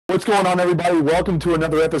What's going on, everybody? Welcome to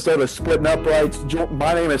another episode of Splitting Uprights.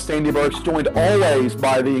 My name is Sandy Burks, joined always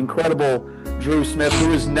by the incredible Drew Smith,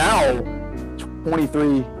 who is now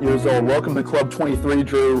 23 years old. Welcome to Club 23,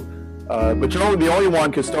 Drew. But you're only the only one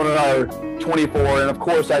because Stone and I are 24. And, of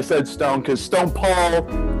course, I said Stone because Stone Paul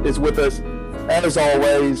is with us, as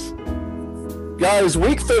always. Guys,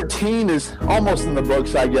 Week 13 is almost in the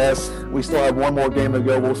books, I guess. We still have one more game to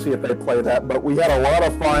go. We'll see if they play that. But we had a lot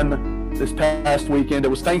of fun this past weekend. It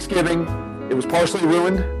was Thanksgiving. It was partially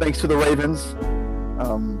ruined thanks to the Ravens.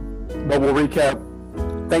 But we'll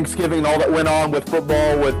recap Thanksgiving and all that went on with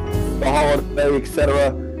football, with the holiday,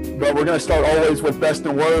 etc. But we're going to start always with best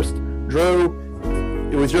and worst. Drew,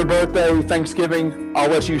 it was your birthday, Thanksgiving. I'll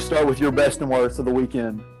let you start with your best and worst of the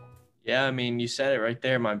weekend. Yeah, I mean, you said it right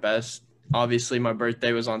there. My best. Obviously, my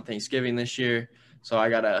birthday was on Thanksgiving this year, so I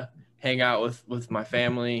got to hang out with my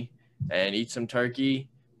family and eat some turkey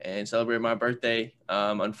and celebrate my birthday.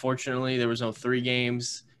 Unfortunately, there was no 3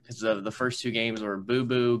 games because the first 2 games were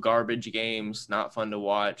boo-boo, garbage games, not fun to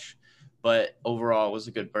watch. But overall, it was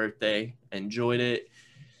a good birthday. Enjoyed it.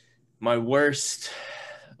 My worst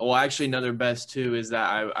 – well, actually, another best, too, is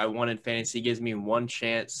that I wanted fantasy. Gives me one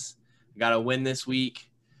chance. Got to win this week.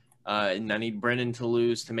 And I need Brendan to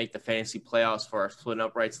lose to make the fantasy playoffs for our Splitting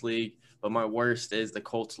Uprights League. But my worst is the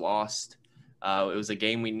Colts lost. It was a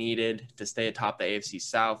game we needed to stay atop the AFC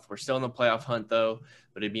South. We're still in the playoff hunt, though,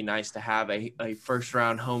 but it'd be nice to have a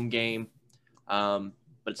first-round home game. But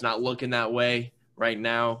it's not looking that way right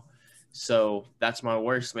now. So that's my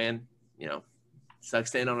worst, man. You know,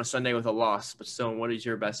 sucks to end on a Sunday with a loss. But Stone, what is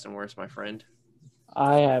your best and worst, my friend?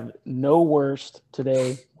 I have no worst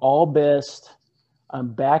today, all best.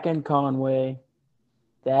 I'm back in Conway.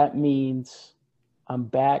 That means I'm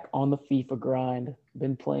back on the FIFA grind.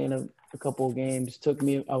 Been playing a couple of games.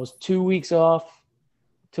 I was 2 weeks off.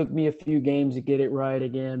 Took me a few games to get it right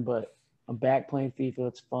again, but I'm back playing FIFA.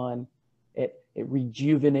 It's fun. It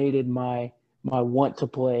rejuvenated my want to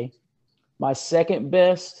play. My second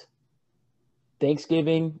best,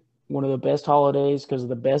 Thanksgiving, one of the best holidays because of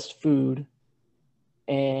the best food.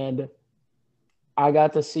 And I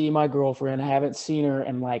got to see my girlfriend. I haven't seen her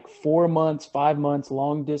in like 4 months, 5 months,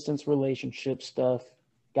 long distance relationship stuff.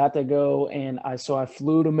 Got to go and I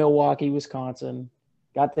flew to Milwaukee, Wisconsin.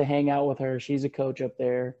 Got to hang out with her. She's a coach up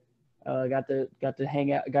there. Got to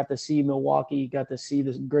hang out. Got to see Milwaukee. Got to see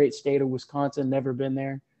this great state of Wisconsin. Never been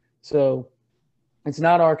there, so it's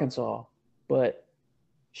not Arkansas, but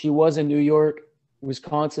she was in New York.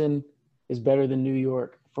 Wisconsin is better than New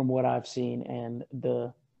York from what I've seen and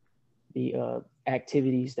the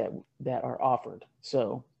activities that are offered.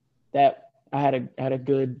 So that I had a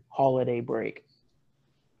good holiday break.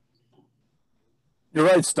 You're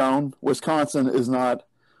right, Stone. Wisconsin is not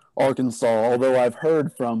Arkansas, although I've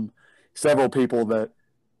heard from several people that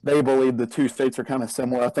they believe the two states are kind of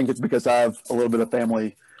similar. I think it's because I have a little bit of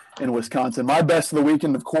family in Wisconsin. My best of the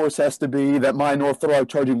weekend, of course, has to be that my North Little Rock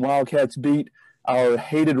Charging Wildcats beat our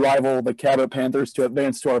hated rival, the Cabot Panthers, to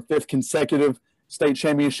advance to our 5th consecutive state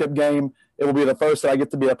championship game. It will be the first that I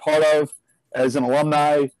get to be a part of as an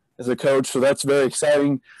alumni, as a coach, so that's very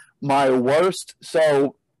exciting. My worst,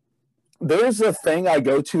 so there's a thing I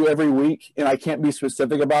go to every week, and I can't be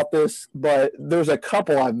specific about this, but there's a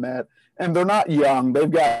couple I've met, and they're not young.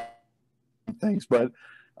 They've got things, but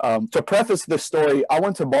to preface this story, I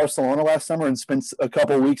went to Barcelona last summer and spent a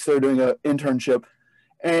couple of weeks there doing an internship,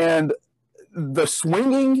 and the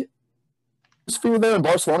swinging sphere there in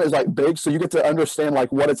Barcelona is like big, so you get to understand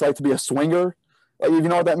like what it's like to be a swinger, like if you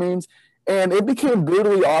know what that means. And it became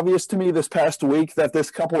brutally obvious to me this past week that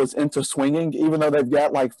this couple is into swinging, even though they've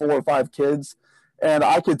got like 4 or 5 kids. And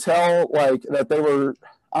I could tell like that they were,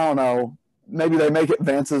 I don't know, maybe they make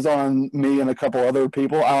advances on me and a couple other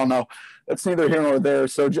people. I don't know. That's neither here nor there.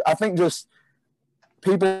 So I think just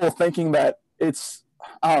people thinking that it's,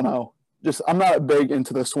 I don't know, just I'm not big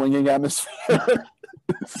into the swinging atmosphere.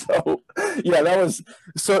 So, yeah, that was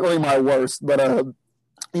certainly my worst. But,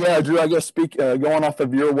 yeah, Drew, I guess going off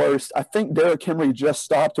of your worst, I think Derrick Henry just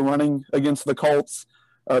stopped running against the Colts,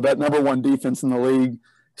 that number 1 defense in the league.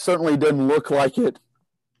 Certainly didn't look like it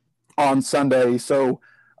on Sunday. So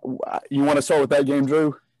you want to start with that game,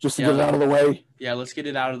 Drew, just to get it out of the way? Yeah, let's get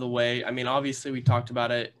it out of the way. I mean, obviously we talked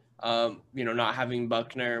about it, not having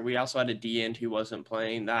Buckner. We also had a D-end who wasn't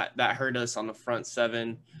playing. That hurt us on the front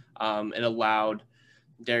 7. It allowed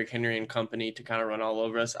Derrick Henry and company to kind of run all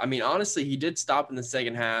over us. I mean, honestly, he did stop in the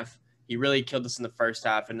second half. He really killed us in the first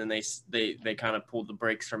half, and then they kind of pulled the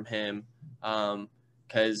brakes from him.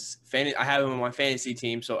 Because I have him on my fantasy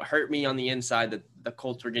team, so it hurt me on the inside that the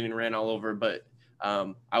Colts were getting ran all over. But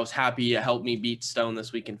I was happy it helped me beat Stone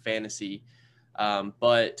this week in fantasy.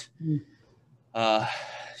 But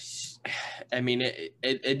I mean, it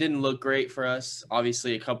didn't look great for us.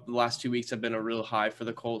 Obviously, the last 2 weeks have been a real high for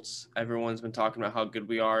the Colts. Everyone's been talking about how good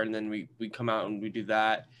we are, and then we come out and we do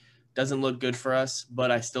that. Doesn't look good for us,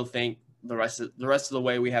 but I still think the rest of the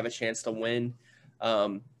way we have a chance to win.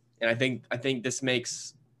 And I think this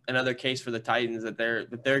makes another case for the Titans that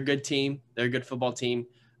they're a good team. They're a good football team.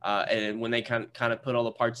 And when they kind of put all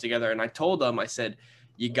the parts together, and I told them, I said,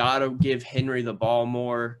 you got to give Henry the ball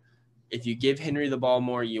more. If you give Henry the ball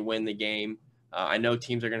more, you win the game. I know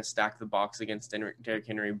teams are going to stack the box against Derrick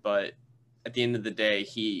Henry, but at the end of the day,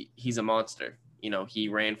 he's a monster. You know, he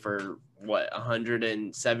ran for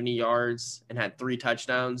 170 yards and had 3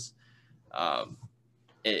 touchdowns.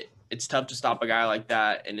 It's tough to stop a guy like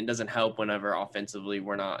that, and it doesn't help whenever offensively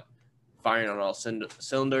we're not firing on all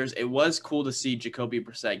cylinders. It was cool to see Jacoby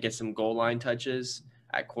Brissett get some goal line touches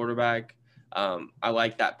at quarterback. I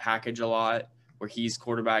like that package a lot where he's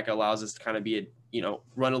quarterback. It allows us to kind of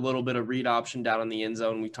run a little bit of read option down in the end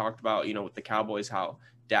zone. We talked about, with the Cowboys, how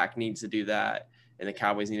Dak needs to do that and the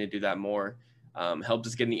Cowboys need to do that more. Helped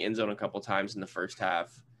us get in the end zone a couple times in the first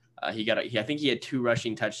half. I think he had 2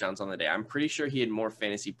 rushing touchdowns on the day. I'm pretty sure he had more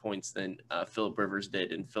fantasy points than Phillip Rivers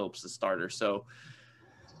did, and Phillip's the starter. So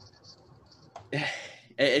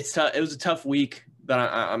it's tough. It was a tough week, but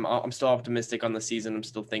I'm still optimistic on the season. I'm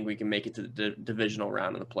still think we can make it to the divisional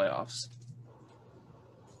round in the playoffs.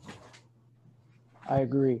 I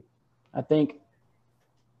agree. I think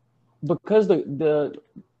because they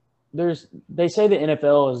say the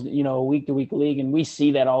NFL is, a week-to-week league, and we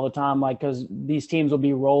see that all the time, like, because these teams will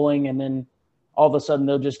be rolling and then all of a sudden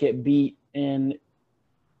they'll just get beat. And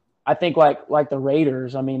I think like the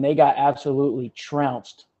Raiders, I mean, they got absolutely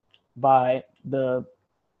trounced by the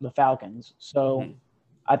Falcons. So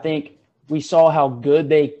I think we saw how good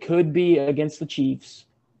they could be against the Chiefs,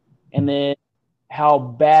 and then how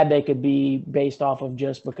bad they could be based off of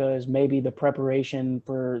just because maybe the preparation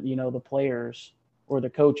for, the players or the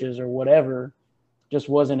coaches or whatever just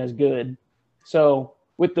wasn't as good. So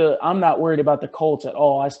I'm not worried about the Colts at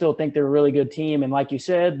all. I still think they're a really good team. And like you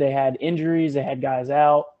said, they had injuries, they had guys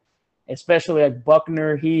out, especially like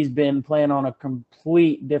Buckner. He's been playing on a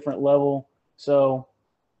complete different level. So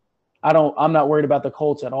I'm not worried about the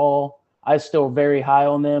Colts at all. I'm still very high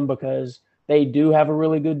on them because they do have a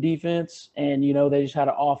really good defense, and, they just had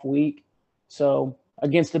an off week. So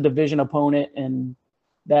against a division opponent, and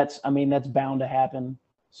that's bound to happen.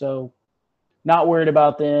 So not worried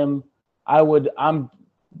about them. I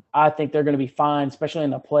think they're going to be fine, especially in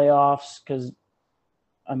the playoffs, because,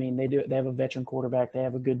 they have a veteran quarterback. They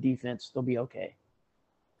have a good defense. They'll be okay.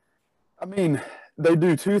 I mean, they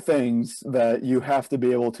do 2 things that you have to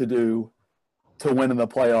be able to do to win in the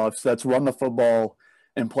playoffs. That's run the football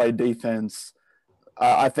and play defense.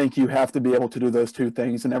 I think you have to be able to do those 2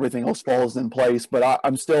 things, and everything else falls in place. But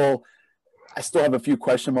I still have a few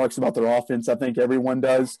question marks about their offense. I think everyone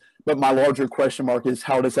does. But my larger question mark is,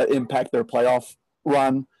 how does that impact their playoff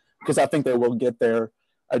run? Because I think they will get there.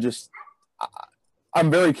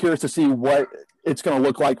 I'm very curious to see what it's going to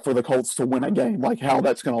look like for the Colts to win a game, like how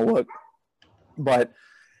that's going to look. But,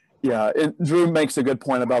 yeah, Drew makes a good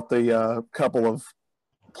point about the couple of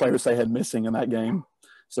players they had missing in that game.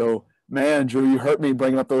 So, man, Drew, you hurt me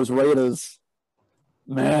bringing up those Raiders.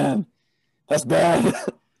 Man, that's bad.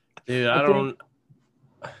 Dude,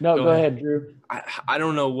 go ahead, Drew. I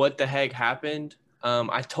don't know what the heck happened.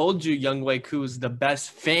 I told you Younghoe Koo is the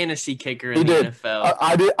best fantasy kicker in the NFL.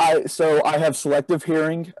 I did. So I have selective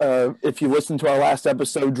hearing. If you listen to our last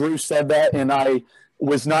episode, Drew said that, and I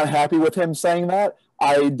was not happy with him saying that.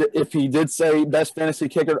 If he did say best fantasy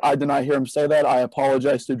kicker, I did not hear him say that. I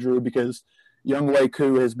apologize to Drew, because Younghoe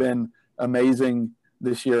Koo has been amazing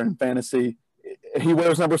this year in fantasy. He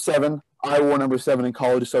wears number 7. I wore number 7 in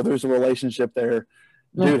college, so there's a relationship there.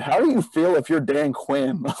 Dude, how do you feel if you're Dan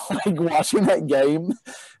Quinn, like watching that game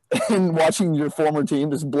and watching your former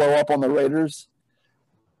team just blow up on the Raiders?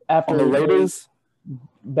 After the Raiders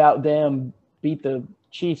about them beat the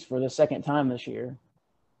Chiefs for the 2nd time this year.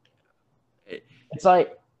 It's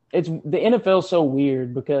like the NFL is so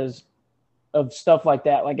weird because of stuff like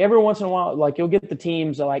that. Like every once in a while, like you'll get the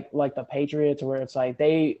teams like the Patriots, where it's like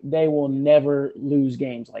they will never lose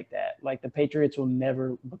games like that. Like the Patriots will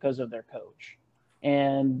never, because of their coach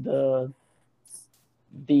and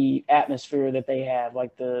the atmosphere that they have.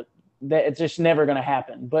 Like that it's just never going to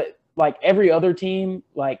happen. But like every other team,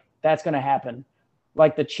 like that's going to happen.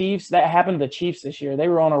 Like the Chiefs, that happened to the Chiefs this year. They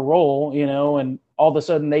were on a roll, and all of a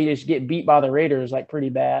sudden they just get beat by the Raiders, like pretty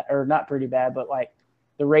bad, or not pretty bad, but like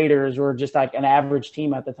the Raiders were just like an average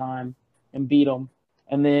team at the time and beat them.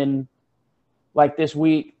 And then like this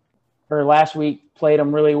week, or last week played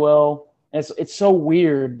them really well. And it's so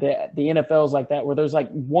weird that the NFL is like that, where there's like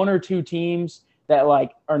one or two teams that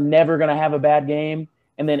like are never going to have a bad game,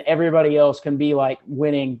 and then everybody else can be like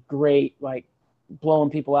winning great, like blowing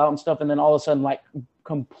people out and stuff, and then all of a sudden like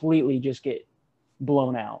completely just get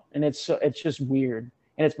blown out. And it's just weird.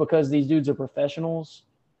 And it's because these dudes are professionals,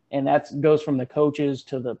 and that goes from the coaches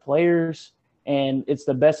to the players, and it's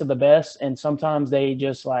the best of the best. And sometimes they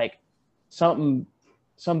just like something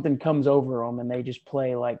comes over them and they just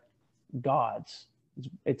play like gods.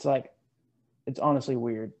 It's like, it's honestly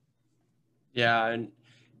weird. Yeah, and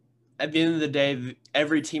at the end of the day,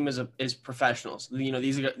 every team is professionals. You know,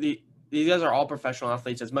 these guys are all professional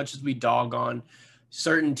athletes. As much as we dog on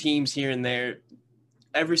certain teams here and there,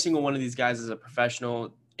 every single one of these guys is a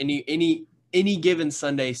professional. Any given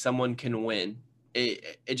Sunday, someone can win.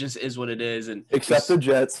 It just is what it is. And except the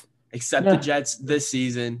Jets. Except the Jets this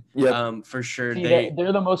season, for sure. See,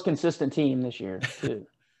 they're the most consistent team this year too.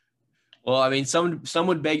 Well, I mean, some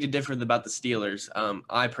would beg to differ about the Steelers.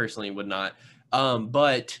 I personally would not.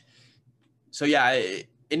 But so yeah,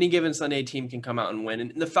 any given Sunday team can come out and win.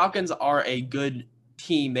 And the Falcons are a good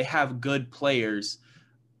team. They have good players.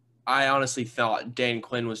 I honestly thought Dan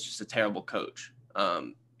Quinn was just a terrible coach.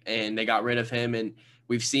 And they got rid of him, and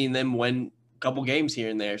we've seen them win a couple games here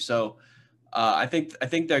and there. So I think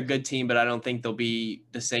they're a good team, but I don't think they'll be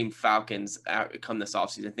the same Falcons come this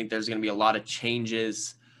offseason. I think there's going to be a lot of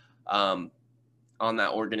changes on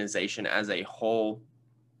that organization as a whole.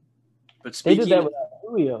 But speaking, they did that with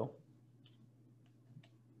Julio.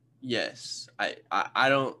 Yes, I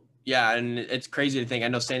don't. Yeah, and it's crazy to think. I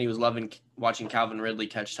know Sandy was loving watching Calvin Ridley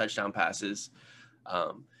catch touchdown passes,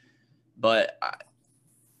 but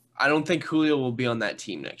I don't think Julio will be on that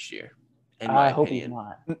team next year. In my opinion, hope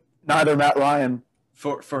he's not. Neither Matt Ryan.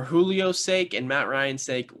 For Julio's sake and Matt Ryan's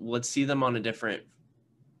sake, let's see them on a different,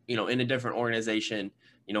 in a different organization.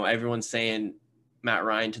 Everyone's saying Matt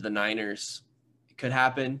Ryan to the Niners. It could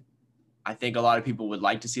happen. I think a lot of people would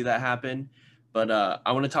like to see that happen. But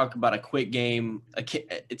I want to talk about a quick game.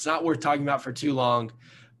 It's not worth talking about for too long,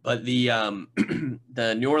 but the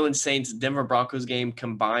the New Orleans Saints Denver Broncos game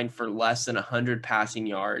combined for less than 100 passing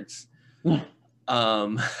yards.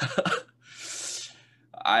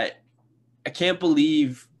 I can't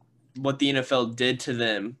believe what the NFL did to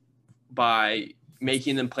them by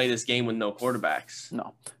making them play this game with no quarterbacks.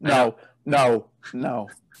 No.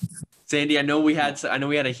 Sandy, I know we had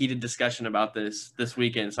a heated discussion about this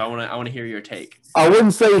weekend, so I want to hear your take. I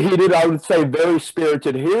wouldn't say heated. I would say very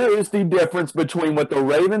spirited. Here is the difference between what the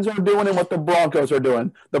Ravens are doing and what the Broncos are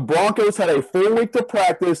doing. The Broncos had a full week to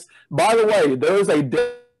practice. By the way, there is a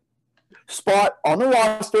spot on the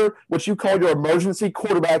roster which you call your emergency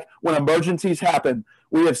quarterback when emergencies happen.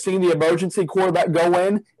 We have seen the emergency quarterback go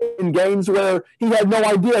in games where he had no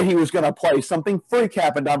idea he was going to play. Something freak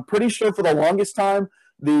happened. I'm pretty sure for the longest time,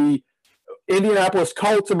 the Indianapolis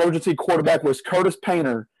Colts emergency quarterback was Curtis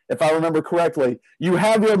Painter, if I remember correctly. You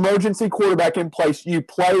have your emergency quarterback in place. You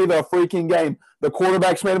play the freaking game. The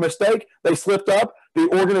quarterbacks made a mistake. They slipped up. The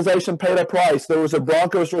organization paid a price. There was a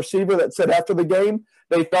Broncos receiver that said after the game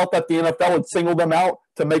they felt that the NFL had singled them out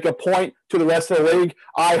to make a point to the rest of the league.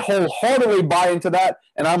 I wholeheartedly buy into that,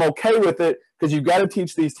 and I'm okay with it because you've got to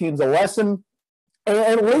teach these teams a lesson. And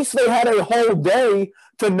at least they had a whole day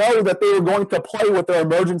to know that they were going to play with their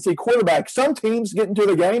emergency quarterback. Some teams get into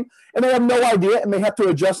the game, and they have no idea, and they have to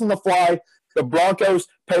adjust on the fly. The Broncos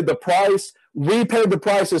paid the price. We paid the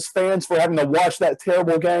price as fans for having to watch that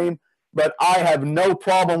terrible game, but I have no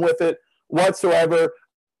problem with it whatsoever.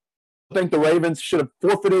 I think the Ravens should have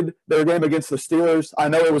forfeited their game against the Steelers. I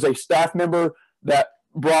know it was a staff member that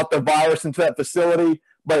brought the virus into that facility,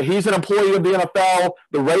 but he's an employee of the NFL.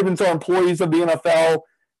 The Ravens are employees of the NFL,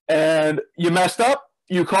 and you messed up.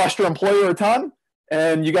 You cost your employer a ton,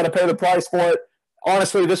 and you got to pay the price for it.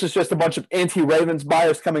 Honestly, this is just a bunch of anti-Ravens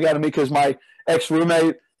bias coming out of me because my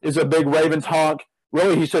ex-roommate is a big Ravens honk.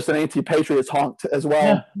 Really, he's just an anti-Patriots honk as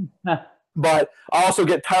well. But I also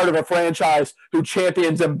get tired of a franchise who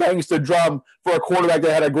champions and bangs the drum for a quarterback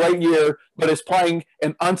that had a great year but is playing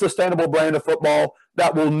an unsustainable brand of football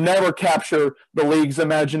that will never capture the league's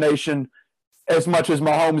imagination as much as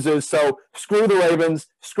Mahomes is. So screw the Ravens.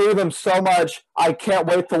 Screw them so much. I can't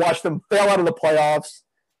wait to watch them fail out of the playoffs.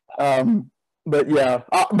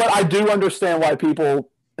 But I do understand why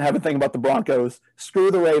people have a thing about the Broncos. Screw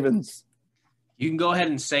the Ravens. You can go ahead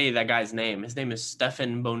and say that guy's name. His name is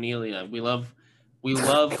Stefan Bonilla. We love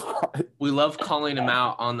calling him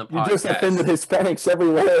out on the podcast. You just offended Hispanics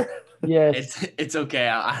everywhere. Yes. It's okay.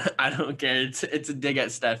 I don't care. It's a dig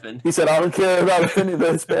at Stefan. He said, I don't care about offending the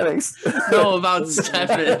Hispanics. No, about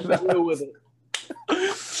Stefan. Deal with it.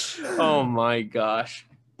 Oh my gosh.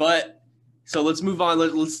 But so let's move on.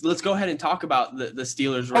 Let's go ahead and talk about the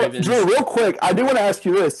Steelers Ravens. Drew, real quick, I do want to ask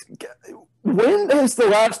you this. When is the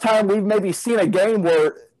last time we've maybe seen a game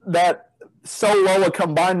where that so low a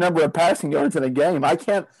combined number of passing yards in a game? I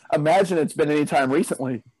can't imagine it's been any time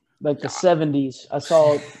recently. Like the 70s. I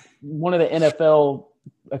saw one of the NFL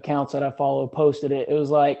accounts that I follow posted it. It was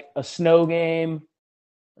like a snow game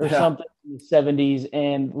or something in the 70s,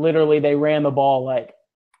 and literally they ran the ball like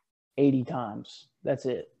 80 times. That's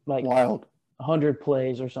it. Like wild. 100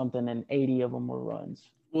 plays or something, and 80 of them were runs.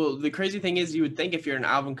 Well, the crazy thing is, you would think if you're an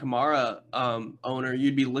Alvin Kamara owner,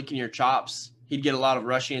 you'd be licking your chops. He'd get a lot of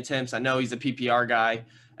rushing attempts. I know he's a PPR guy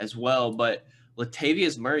as well, but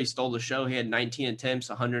Latavius Murray stole the show. He had 19 attempts,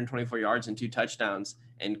 124 yards, and 2 touchdowns.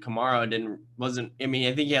 And Kamara I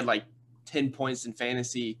think he had like 10 points in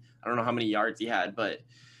fantasy. I don't know how many yards he had, but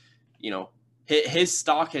his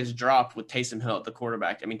stock has dropped with Taysom Hill at the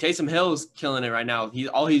quarterback. I mean, Taysom Hill is killing it right now.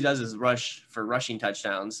 All he does is rush for rushing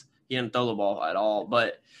touchdowns. He didn't throw the ball at all,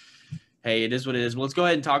 but hey, it is what it is. Well, let's go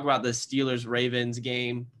ahead and talk about the Steelers-Ravens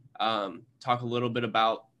game. Talk a little bit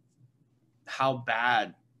about how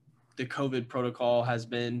bad the COVID protocol has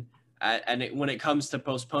been when it comes to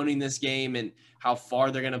postponing this game and how far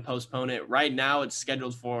they're going to postpone it. Right now, it's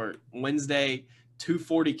scheduled for Wednesday,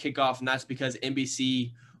 2:40 kickoff, and that's because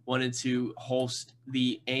NBC wanted to host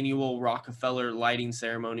the annual Rockefeller lighting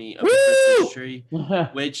ceremony of the Christmas tree,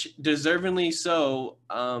 which deservingly so.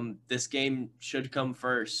 This game should come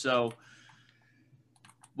first. So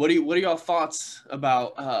what are y'all thoughts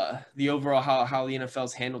about the overall how the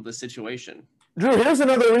NFL's handled this situation? Drew, here's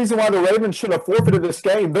another reason why the Ravens should have forfeited this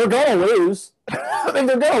game. They're going to lose. I mean,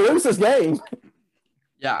 they're going to lose this game.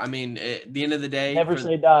 Yeah, I mean, at the end of the day, never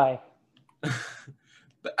say die.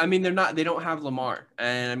 But I mean, they don't have Lamar,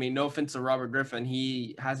 and I mean, no offense to Robert Griffin,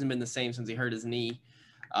 he hasn't been the same since he hurt his knee.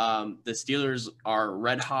 The Steelers are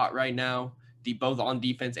red hot right now, both on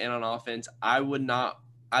defense and on offense. I would not,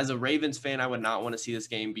 as a Ravens fan, I would not want to see this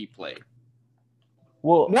game be played.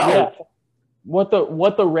 Well, no. Yeah. What the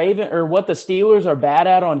Steelers are bad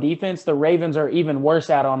at on defense, the Ravens are even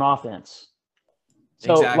worse at on offense.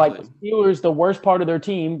 So, exactly. Like the Steelers, the worst part of their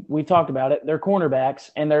team, we talked about it, they're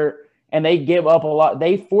cornerbacks, and they give up a lot.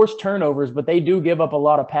 They force turnovers, but they do give up a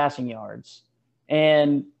lot of passing yards.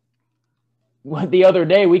 And the other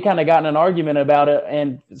day, we kind of got in an argument about it,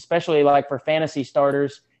 and especially like for fantasy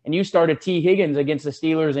starters. And you started T. Higgins against the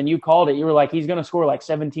Steelers, and you called it. You were like, he's going to score like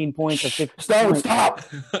 17 points or 15 points. Stop.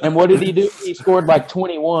 And what did he do? He scored like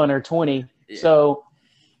 21 or 20. Yeah. So,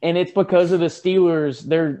 and it's because of the Steelers.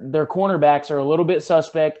 Their cornerbacks are a little bit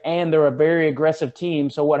suspect, and they're a very aggressive team.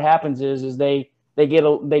 So what happens is they give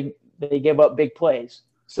up big plays.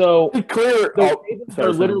 So the Ravens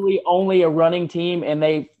are literally only a running team, and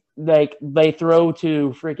they throw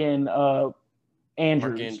to freaking Andrews.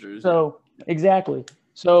 Mark Andrews. So exactly.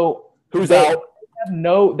 So who's out?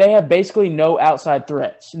 They have basically no outside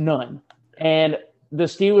threats, none. And the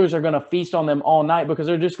Steelers are going to feast on them all night because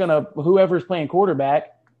they're just going to, whoever's playing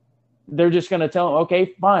quarterback, they're just going to tell them,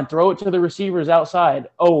 okay, fine, throw it to the receivers outside.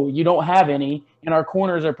 Oh, you don't have any, and our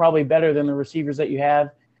corners are probably better than the receivers that you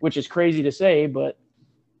have, which is crazy to say, but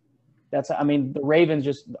the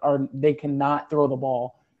Ravens they cannot throw the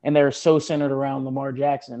ball, and they're so centered around Lamar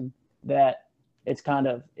Jackson that it's kind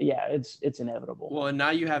of, it's inevitable. Well, and now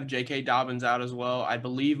you have J.K. Dobbins out as well. I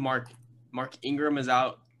believe Mark Ingram is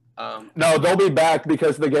out. No, they'll be back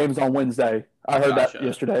because the game's on Wednesday. I heard that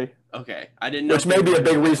yesterday. Okay. I didn't know. Which may be a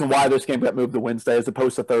big reason why this game got moved to Wednesday as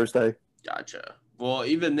opposed to Thursday. Gotcha. Well,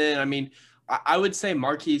 even then, I mean, I would say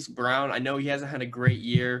Marquise Brown, I know he hasn't had a great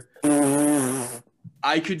year.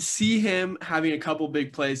 I could see him having a couple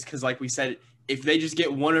big plays because, like we said, if they just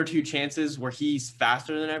get one or two chances where he's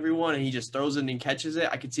faster than everyone and he just throws it and catches it,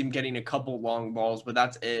 I could see him getting a couple long balls, but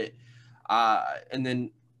that's it. And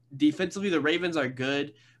then defensively, the Ravens are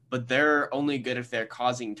good, but they're only good if they're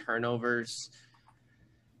causing turnovers.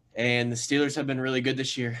 And the Steelers have been really good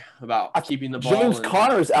this year about keeping the ball. James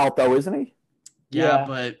Conner's out, though, isn't he? Yeah.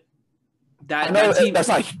 But that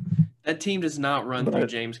team does not run through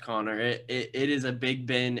James Conner. It is a Big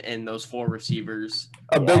Ben and those 4 receivers.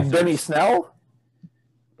 Big Benny Snell?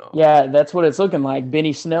 No. Yeah, that's what it's looking like.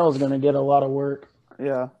 Benny Snell is going to get a lot of work.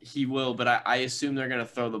 Yeah, he will, but I assume they're going to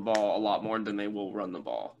throw the ball a lot more than they will run the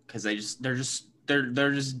ball because they're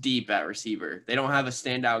just deep at receiver. They don't have a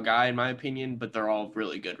standout guy in my opinion, but they're all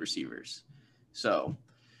really good receivers. So,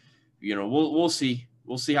 we'll see.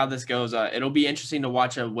 We'll see how this goes. It'll be interesting to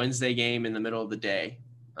watch a Wednesday game in the middle of the day.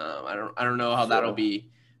 I don't know how that'll be,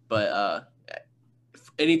 but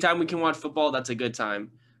anytime we can watch football, that's a good time.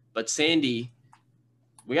 But Sandy,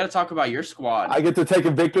 we got to talk about your squad. I get to take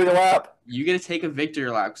a victory lap. You get to take a victory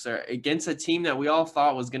lap, sir, against a team that we all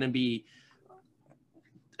thought was going to be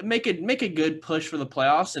make a good push for the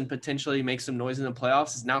playoffs and potentially make some noise in the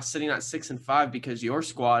playoffs. Is now sitting at 6-5 because your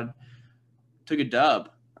squad took a dub.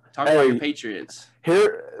 Talk about your Patriots.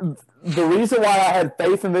 Here, the reason why I had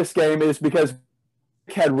faith in this game is because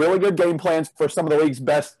had really good game plans for some of the league's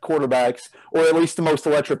best quarterbacks, or at least the most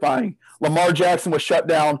electrifying. Lamar Jackson was shut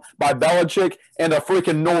down by Belichick and a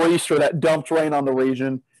freaking nor'easter that dumped rain on the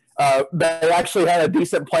region. They actually had a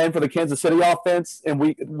decent plan for the Kansas City offense, and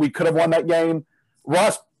we could have won that game.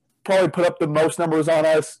 Russ probably put up the most numbers on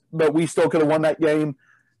us, but we still could have won that game.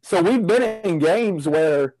 So we've been in games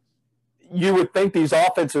where you would think these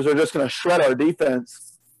offenses are just going to shred our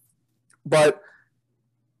defense. But,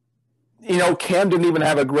 Cam didn't even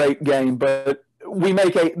have a great game. But we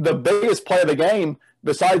make the biggest play of the game,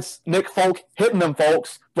 besides Nick Folk hitting them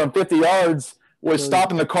folks from 50 yards, was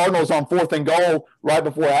stopping the Cardinals on 4th and goal right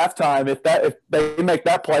before halftime. If they make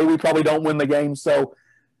that play, we probably don't win the game. So,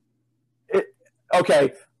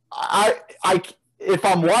 if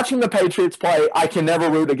I'm watching the Patriots play, I can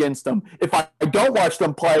never root against them. If I don't watch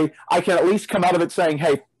them play, I can at least come out of it saying,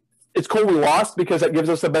 hey, it's cool we lost because it gives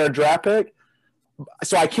us a better draft pick.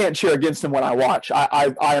 So I can't cheer against them when I watch.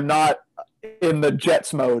 I am not in the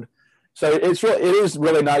Jets mode. So it is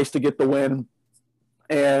really nice to get the win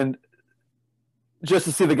and just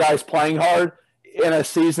to see the guys playing hard in a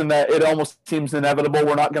season that it almost seems inevitable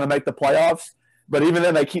we're not going to make the playoffs. But even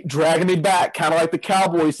then, they keep dragging me back, kind of like the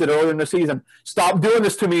Cowboys did earlier in the season. Stop doing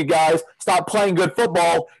this to me, guys. Stop playing good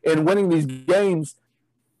football and winning these games.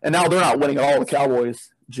 And now they're not winning at all, the Cowboys.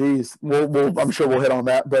 Jeez, I'm sure we'll hit on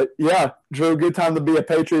that. But, yeah, Drew, good time to be a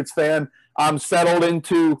Patriots fan. I'm settled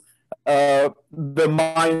into the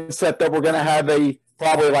mindset that we're going to have a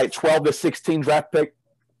probably like 12 to 16 draft pick.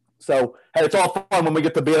 So, hey, it's all fun when we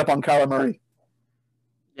get to beat up on Kyler Murray.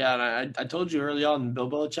 Yeah, and I told you early on, Bill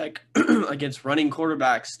Belichick against running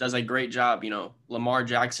quarterbacks does a great job. Lamar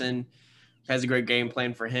Jackson has a great game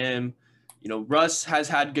plan for him. Russ has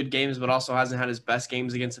had good games, but also hasn't had his best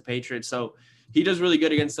games against the Patriots. So he does really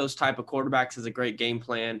good against those type of quarterbacks. Has a great game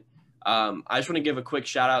plan. I just want to give a quick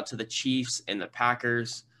shout out to the Chiefs and the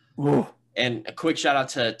Packers. Ooh. And a quick shout out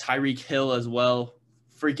to Tyreek Hill as well.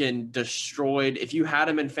 Freaking destroyed. If you had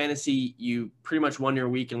him in fantasy, you pretty much won your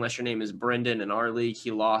week unless your name is Brendan. In our league,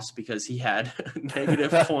 he lost because he had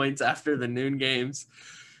negative points after the noon games.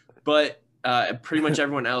 But pretty much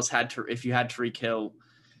everyone else if you had Tyreek Hill,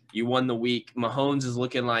 you won the week. Mahomes is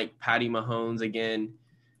looking like Patty Mahomes again.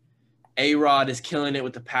 A-Rod is killing it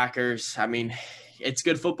with the Packers. I mean, it's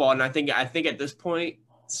good football. And I think at this point,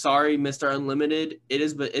 sorry, Mr. Unlimited, it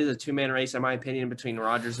is a two-man race, in my opinion, between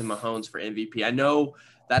Rodgers and Mahomes for MVP. I know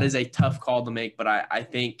that is a tough call to make, but I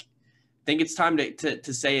think it's time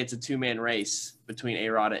to say it's a two-man race between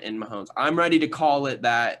A-Rod and Mahomes. I'm ready to call it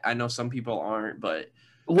that. I know some people aren't, but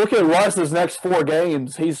look at Russ's next 4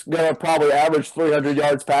 games. He's going to probably average 300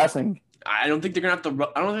 yards passing. I don't think they're going to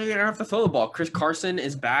have to throw the ball. Chris Carson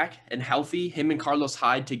is back and healthy. Him and Carlos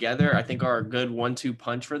Hyde together, I think, are a good 1-2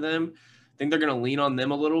 punch for them. I think they're going to lean on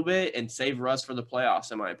them a little bit and save Russ for the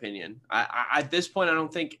playoffs, in my opinion. At this point, I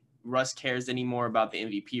don't think Russ cares anymore about the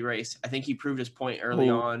MVP race. I think he proved his point early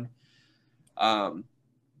on. But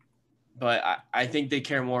I think they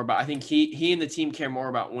care more about – I think he and the team care more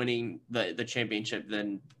about winning the championship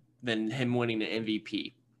than him winning the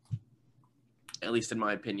MVP, at least in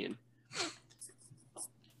my opinion.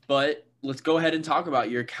 But let's go ahead and talk about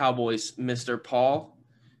your Cowboys, Mr. Paul.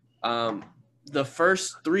 The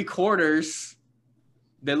first 3 quarters,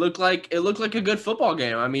 it looked like a good football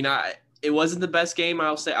game. I mean, it wasn't the best game,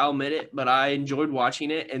 I'll admit it, but I enjoyed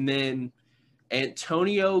watching it. And then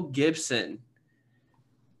Antonio Gibson,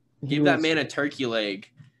 give that man a turkey leg.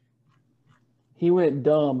 He went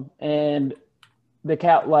dumb, and the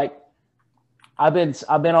Cow I've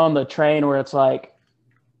been on the train where it's like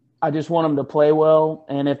I just want them to play well,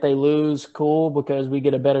 and if they lose, cool, because we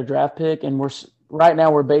get a better draft pick, and right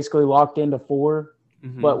now we're basically locked into 4.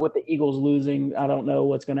 Mm-hmm. But with the Eagles losing, I don't know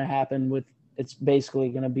what's going to happen. It's basically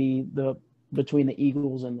going to be between the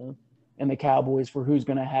Eagles and the Cowboys for who's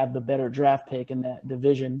going to have the better draft pick in that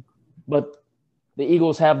division. But the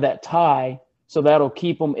Eagles have that tie, so that'll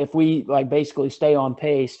keep them. If we basically stay on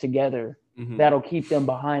pace together, mm-hmm. that'll keep them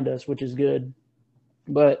behind us, which is good.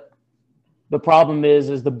 But the problem is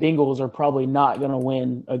the Bengals are probably not going to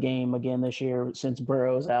win a game again this year since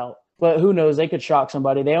Burrow's out. But who knows? They could shock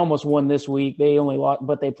somebody. They almost won this week. They only lost,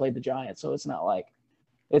 but they played the Giants, so it's not like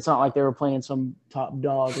they were playing some top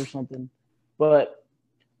dog or something. But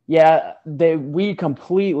yeah, we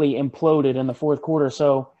completely imploded in the fourth quarter.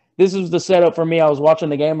 So this was the setup for me. I was watching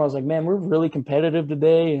the game. I was like, man, we're really competitive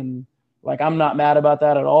today. And like, I'm not mad about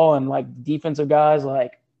that at all. And like defensive guys,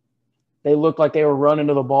 like they looked like they were running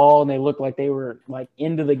to the ball and they looked like they were like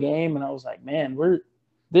into the game. And I was like, man,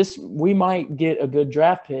 we might get a good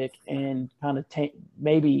draft pick and kind of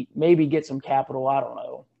maybe get some capital. I don't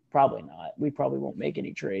know. Probably not. We probably won't make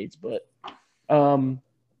any trades, but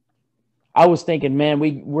I was thinking, man,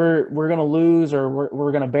 we're going to lose or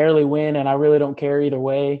we're going to barely win, and I really don't care either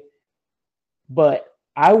way. But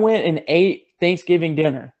I went and ate Thanksgiving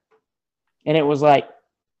dinner, and it was like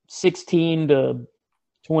 16 to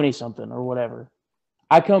 20 something or whatever.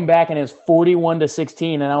 I come back and it's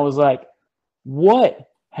 41-16, and I was like, what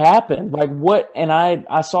happened? Like what? And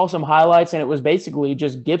I saw some highlights, and it was basically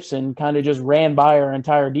just Gibson kind of just ran by our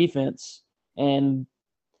entire defense, and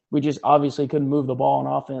we just obviously couldn't move the ball on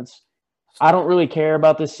offense. I don't really care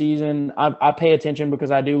about this season. I pay attention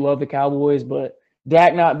because I do love the Cowboys, but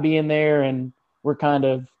Dak not being there, and we're kind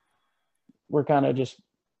of just,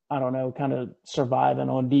 I don't know, kind of surviving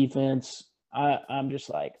on defense. I'm just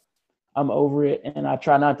like, I'm over it, and I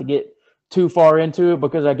try not to get too far into it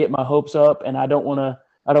because I get my hopes up, and I don't want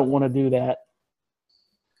to do that.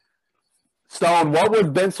 Stone, what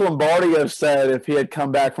would Vince Lombardi have said if he had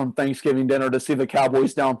come back from Thanksgiving dinner to see the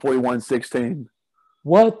Cowboys down 41-16?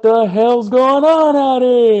 What the hell's going on out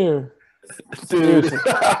here? Dude.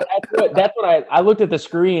 That's what I looked at the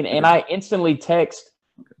screen and I instantly text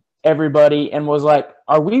everybody and was like,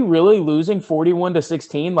 are we really losing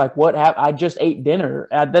 41-16? Like what happened? I just ate dinner.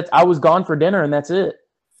 I was gone for dinner and that's it.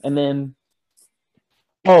 And then,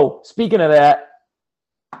 speaking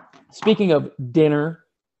of dinner,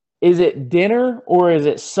 is it dinner or is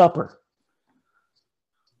it supper?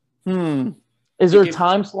 Is there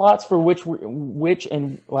time slots for which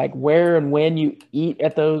and like where and when you eat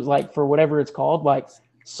at those, like for whatever it's called? Like,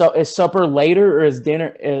 so is supper later or is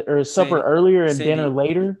dinner or is supper earlier and dinner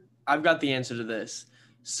later? I've got the answer to this.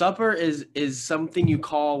 Supper is something you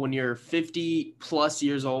call when you're 50 plus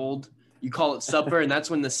years old. You call it supper, and that's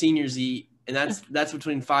when the seniors eat, and that's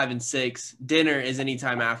between 5 and 6. Dinner is any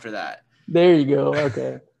time after that. There you go.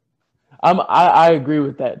 Okay, I agree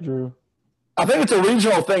with that, Drew. I think it's a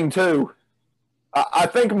regional thing too. I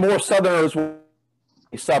think more Southerners will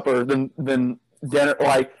eat supper than dinner.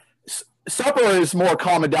 Like supper is more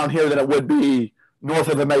common down here than it would be north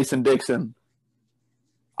of the Mason-Dixon.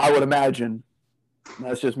 I would imagine.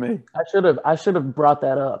 That's just me. I should have brought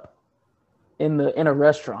that up in a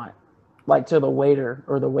restaurant, like to the waiter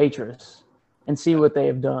or the waitress, and see what they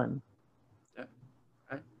have done. Yeah.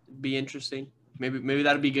 It'd be interesting. Maybe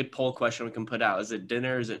that'd be a good poll question we can put out. Is it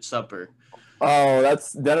dinner? Is it supper? Oh,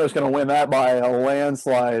 Dinner's going to win that by a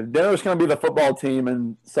landslide. Dinner's going to be the football team,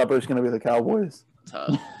 and supper's going to be the Cowboys.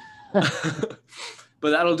 Tough.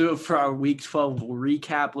 But that'll do it for our Week 12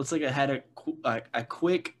 recap. Let's look ahead at a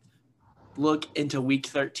quick look into Week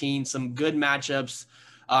 13. Some good matchups.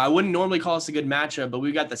 I wouldn't normally call this a good matchup, but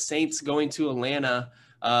we've got the Saints going to Atlanta.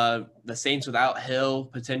 The Saints without Hill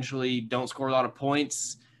potentially don't score a lot of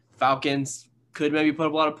points. Falcons could maybe put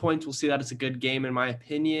up a lot of points. We'll see that. It's a good game in my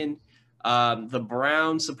opinion. The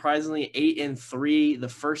Browns, surprisingly, 8-3. The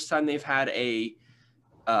first time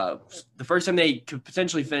they could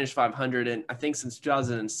potentially finish 500, and I think since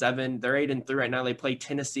 2007, they're 8-3 right now. They play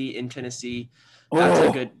Tennessee in Tennessee.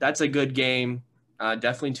 That's a good game.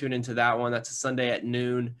 Definitely tune into that one. That's a Sunday at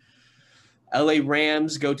noon. LA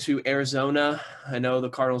Rams go to Arizona. I know the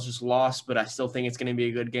Cardinals just lost, but I still think it's going to be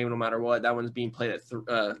a good game no matter what. That one's being played at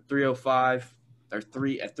 3:05 or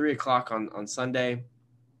 3 o'clock on Sunday.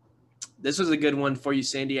 This was a good one for you,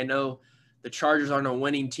 Sandy. I know the Chargers aren't a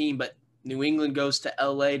winning team, but New England goes to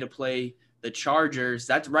LA to play the Chargers.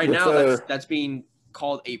 That's being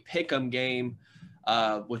called a pick'em game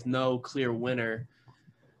with no clear winner.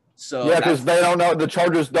 So yeah, because the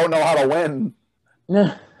Chargers don't know how to win.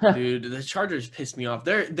 Dude, the Chargers piss me off.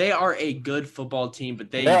 They are a good football team,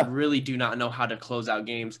 but they really do not know how to close out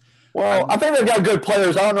games. Well, I think they've got good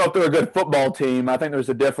players. I don't know if they're a good football team. I think there's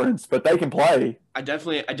a difference, but they can play. I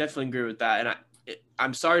definitely agree with that. And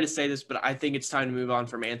I'm sorry to say this, but I think it's time to move on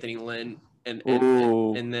from Anthony Lynn and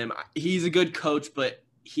them. He's a good coach, but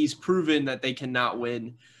he's proven that they cannot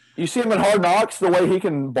win. You see him in Hard Knocks, the way he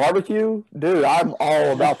can barbecue? Dude, I'm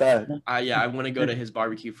all about that. I want to go to his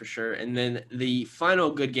barbecue for sure. And then the final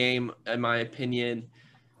good game, in my opinion,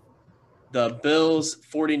 the Bills,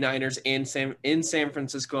 49ers in San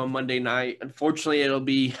Francisco on Monday night. Unfortunately, it'll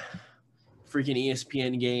be freaking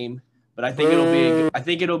ESPN game, but I think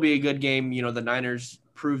it'll be a good game. You know, the Niners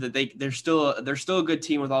prove that they're still a good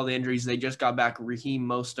team with all the injuries. They just got back Raheem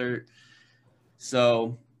Mostert.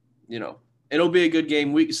 So, you know, It'll be a good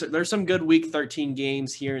game. So there's some good Week 13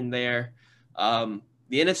 games here and there. The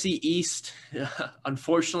NFC East,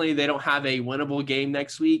 unfortunately, they don't have a winnable game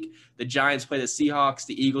next week. The Giants play the Seahawks.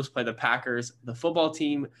 The Eagles play the Packers. The football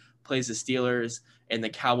team plays the Steelers. And the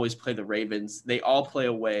Cowboys play the Ravens. They all play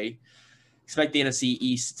away. Expect the NFC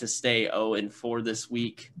East to stay 0-4 this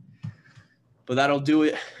week. But that'll do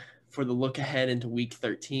it for the look ahead into Week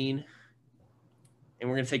 13. And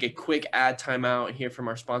we're going to take a quick ad timeout and hear from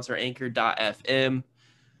our sponsor, Anchor.fm.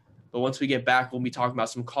 But once we get back, we'll be talking about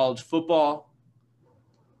some college football.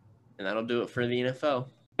 And that'll do it for the NFL.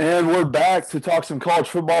 And we're back to talk some college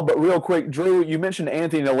football. But real quick, Drew, you mentioned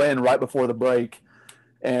Anthony Lynn right before the break.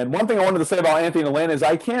 And one thing I wanted to say about Anthony Lynn is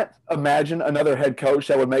I can't imagine another head coach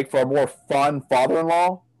that would make for a more fun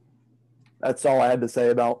father-in-law. That's all I had to say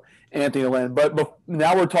about Anthony Lynn. But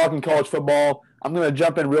now we're talking college football. I'm going to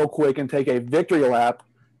jump in real quick and take a victory lap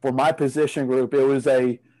for my position group. It was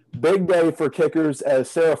a big day for kickers as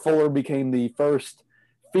Sarah Fuller became the first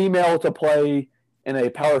female to play in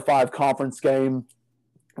a Power 5 conference game.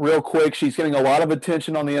 Real quick, she's getting a lot of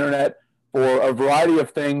attention on the internet for a variety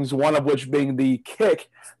of things, one of which being the kick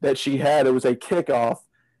that she had. It was a kickoff,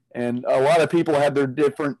 and a lot of people had their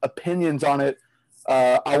different opinions on it.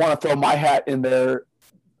 I want to throw my hat in there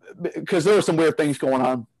because there were some weird things going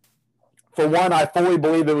on. For one, I fully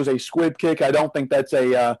believe it was a squib kick. I don't think that's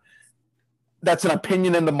that's an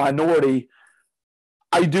opinion in the minority.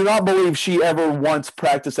 I do not believe she ever once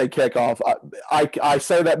practiced a kickoff. I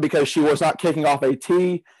say that because she was not kicking off a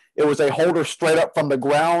tee. It was a holder straight up from the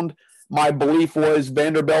ground. My belief was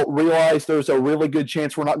Vanderbilt realized there's a really good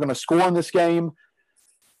chance we're not going to score in this game,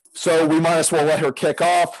 so we might as well let her kick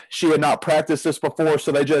off. She had not practiced this before,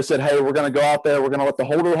 so they just said, hey, we're going to go out there. We're going to let the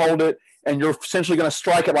holder hold it, and you're essentially going to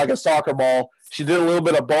strike it like a soccer ball. She did a little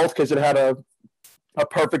bit of both because it had a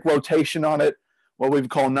perfect rotation on it, what we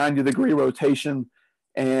call 90-degree rotation,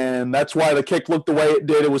 and that's why the kick looked the way it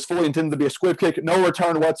did. It was fully intended to be a squib kick, no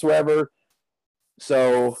return whatsoever.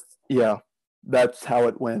 So, yeah, that's how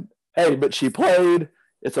it went. Hey, but she played.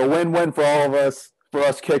 It's a win-win for all of us, for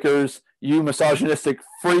us kickers. You misogynistic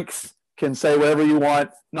freaks can say whatever you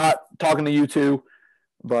want. Not talking to you two.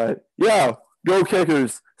 But, yeah, go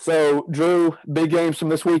Kickers. So, Drew, big games from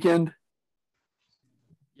this weekend?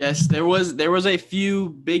 Yes, there was a few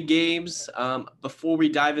big games. Before we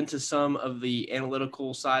dive into some of the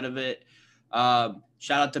analytical side of it, shout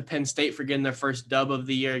out to Penn State for getting their first dub of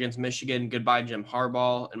the year against Michigan. Goodbye, Jim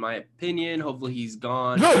Harbaugh, in my opinion. Hopefully he's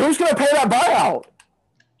gone. No, who's going to pay that buyout?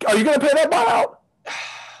 Are you going to pay that buyout?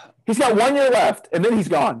 He's got 1 year left, and then he's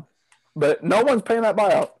gone. But no one's paying that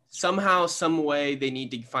buyout. Somehow, some way, they need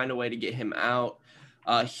to find a way to get him out.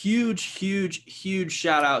 Huge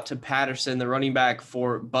shout out to Patterson, the running back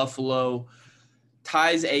for Buffalo.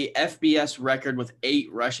 Ties a FBS record with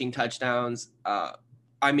 8 rushing touchdowns.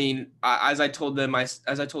 I mean, as I told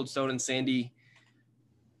Stone and Sandy,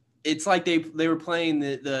 it's like they were playing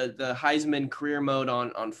the Heisman career mode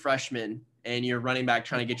on freshmen, and you're running back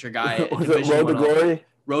trying to get your guy. Was it Road to Glory?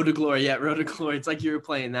 Road to Glory, yeah, Road to Glory. It's like you were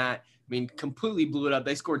playing that. I mean, completely blew it up.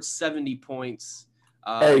 They scored 70 points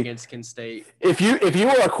against Kent State. If you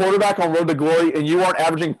were a quarterback on Road to Glory and you weren't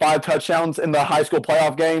averaging 5 touchdowns in the high school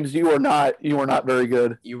playoff games, you were not very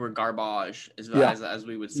good. You were garbage, as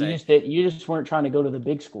we would say. You just weren't trying to go to the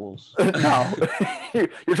big schools. No,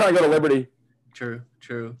 you're trying to go to Liberty. True.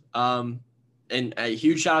 And a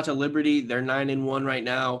huge shout out to Liberty. They're 9-1 right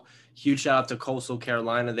now. Huge shout out to Coastal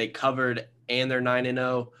Carolina. They covered and they're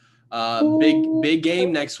 9-0. Big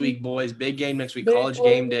game next week, boys. Big game next week. College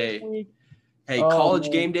game day. Hey,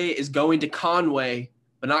 College game day is going to Conway,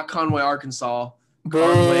 but not Conway, Arkansas.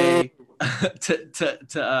 Conway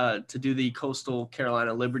to do the Coastal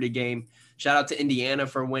Carolina Liberty game. Shout out to Indiana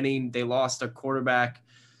for winning. They lost their quarterback,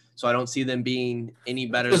 so I don't see them being any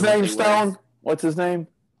better. His name's Stone. What's his name?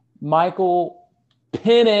 Michael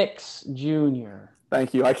Penix Jr.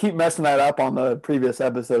 Thank you. I keep messing that up on the previous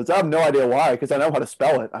episodes. I have no idea why, because I know how to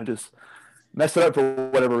spell it. I just messed it up for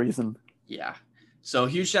whatever reason. Yeah. So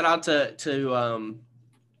huge shout out to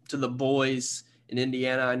the boys in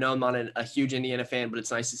Indiana. I know I'm not a huge Indiana fan, but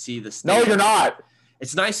it's nice to see the state. No, you're not.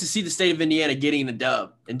 It's nice to see the state of Indiana getting a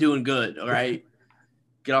dub and doing good. All right,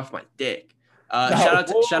 get off my dick. Shout out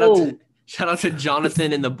to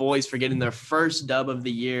Jonathan and the boys for getting their first dub of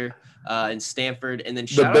the year in Stanford, and then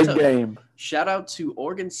shout out to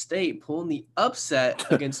Oregon State pulling the upset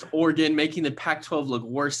against Oregon, making the Pac-12 look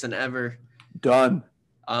worse than ever. Done.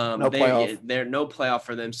 They're no playoff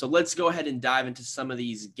for them. So let's go ahead and dive into some of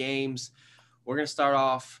these games. We're going to start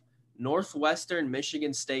off Northwestern,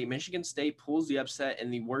 Michigan State. Michigan State pulls the upset in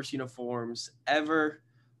the worst uniforms ever.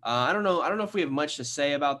 I don't know. I don't know if we have much to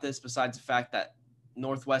say about this besides the fact that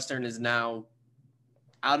Northwestern is now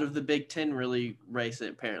out of the Big Ten really race,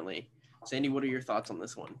 apparently. Sandy, what are your thoughts on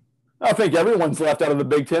this one? I think everyone's left out of the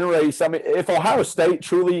Big Ten race. I mean, if Ohio State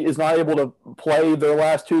truly is not able to play their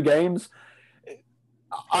last 2 games,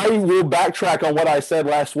 I will backtrack on what I said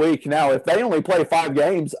last week. Now, if they only play 5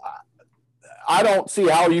 games, I don't see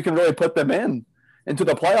how you can really put them into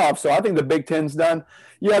the playoffs. So I think the Big Ten's done.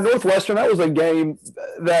 Yeah, Northwestern, that was a game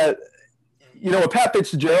that, with Pat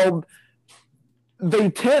Fitzgerald, they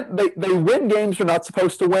win games they're not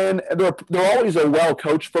supposed to win. They're always a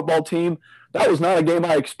well-coached football team. That was not a game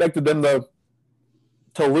I expected them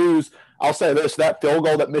to lose. I'll say this, that field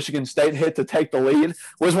goal that Michigan State hit to take the lead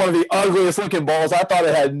was one of the ugliest looking balls. I thought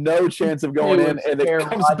it had no chance of going in, and it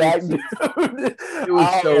comes back. Dude. It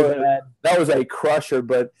was so bad. That was a crusher.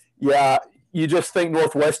 But, yeah, you just think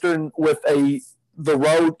Northwestern with the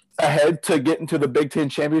road ahead to get into the Big Ten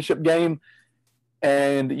championship game,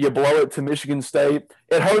 and you blow it to Michigan State.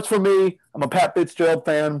 It hurts for me. I'm a Pat Fitzgerald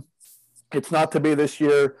fan. It's not to be this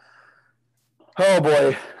year. Oh,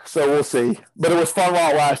 boy. So we'll see. But it was fun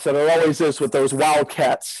while it lasted. It always is with those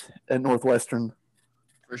Wildcats at Northwestern.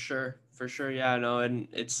 For sure. Yeah, no, and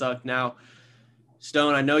it sucked. Now,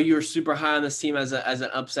 Stone, I know you were super high on this team as an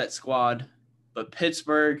upset squad, but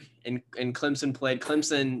Pittsburgh and Clemson played.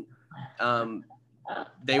 Clemson,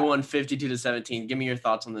 they won 52-17. Give me your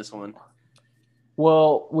thoughts on this one.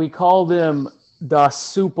 Well, we called them Das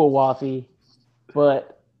Super Waffy,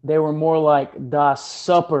 but they were more like Das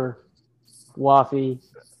Supper Waffy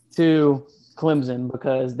to Clemson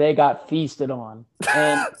because they got feasted on.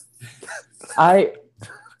 And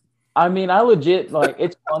I mean, I legit, like,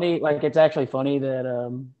 it's funny, like, it's actually funny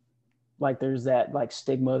that like there's that like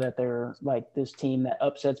stigma that they're like this team that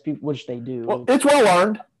upsets people, which they do. Well, it's well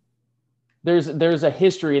earned. There's a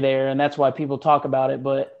history there, and that's why people talk about it,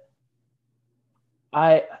 but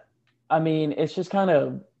I mean, it's just kind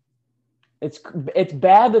of it's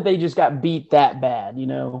bad that they just got beat that bad,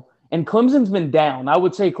 And Clemson's been down. I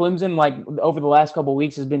would say Clemson, like, over the last couple of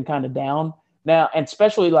weeks has been kind of down now, and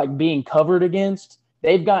especially like being covered against.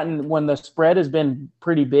 They've gotten, when the spread has been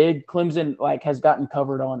pretty big, Clemson like has gotten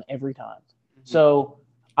covered on every time. Mm-hmm. So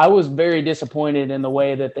I was very disappointed in the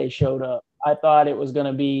way that they showed up. I thought it was going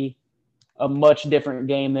to be a much different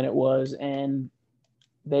game than it was, and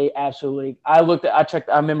they absolutely. I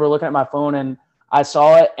remember looking at my phone and I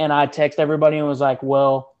saw it, and I texted everybody and was like,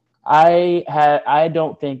 "Well, I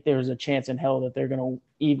don't think there's a chance in hell that they're going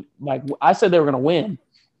to like." I said they were going to win,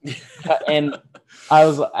 and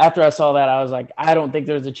after I saw that, I was like, "I don't think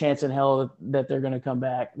there's a chance in hell that they're going to come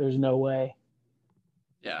back. There's no way."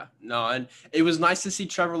 Yeah, no, and it was nice to see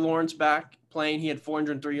Trevor Lawrence back playing. He had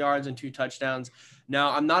 403 yards and 2 touchdowns.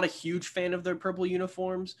 Now, I'm not a huge fan of their purple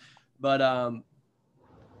uniforms, but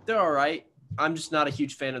they're all right. I'm just not a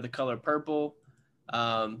huge fan of the color purple.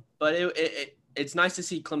 But it's nice to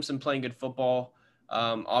see Clemson playing good football.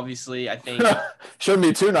 Obviously, I think shouldn't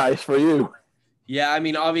be too nice for you. Yeah, I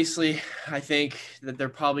mean, obviously, I think that they're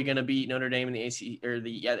probably going to beat Notre Dame in the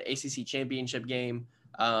ACC championship game.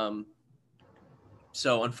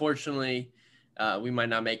 So unfortunately, we might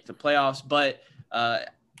not make the playoffs. But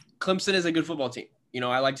Clemson is a good football team.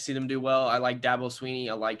 I like to see them do well. I like Dabo Swinney.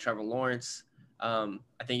 I like Trevor Lawrence. I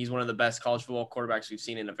think he's one of the best college football quarterbacks we've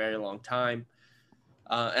seen in a very long time.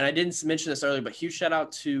 And I didn't mention this earlier, but huge shout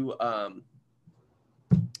out to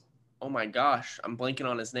oh my gosh, I'm blanking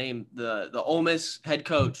on his name. The Ole Miss head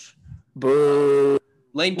coach,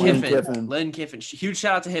 Lane Kiffin. Lane Kiffin. Huge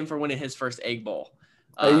shout out to him for winning his first Egg Bowl.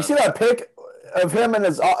 You see that pic of him and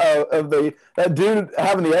that dude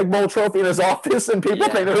having the Egg Bowl trophy in his office, and people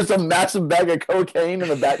think there's a massive bag of cocaine in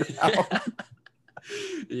the background.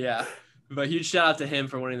 Yeah. But huge shout out to him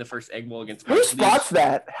for winning the first Egg Bowl against. Who spots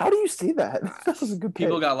that? How do you see that? That was a good pick.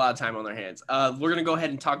 People got a lot of time on their hands. We're going to go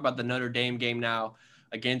ahead and talk about the Notre Dame game now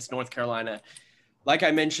against North Carolina. Like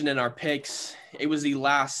I mentioned in our picks, it was the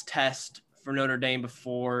last test for Notre Dame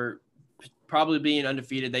before probably being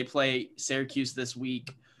undefeated. They play Syracuse this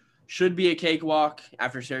week. Should be a cakewalk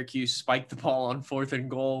after Syracuse spiked the ball on 4th and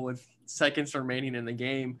goal with seconds remaining in the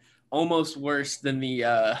game. Almost worse than the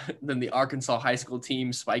Arkansas high school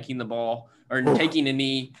team spiking the ball or taking a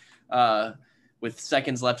knee with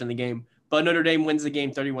seconds left in the game. But Notre Dame wins the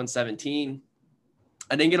game 31-17.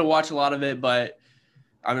 I didn't get to watch a lot of it, but,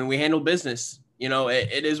 I mean, we handled business.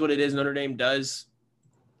 It is what it is. Notre Dame does.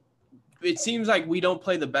 It seems like we don't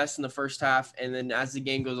play the best in the first half, and then as the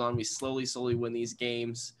game goes on, we slowly win these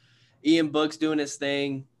games. Ian Book's doing his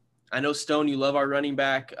thing. I know, Stone, you love our running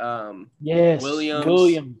back. Yes,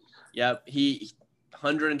 Williams. Yep, he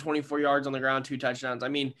 124 yards on the ground, 2 touchdowns. I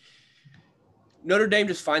mean, Notre Dame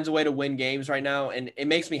just finds a way to win games right now, and it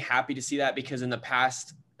makes me happy to see that because in the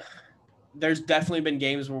past, there's definitely been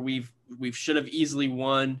games where we've should have easily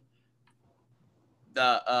won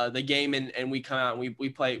the game, and we come out and we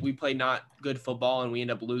play not good football and we end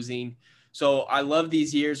up losing. So I love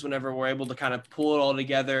these years whenever we're able to kind of pull it all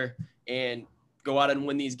together and go out and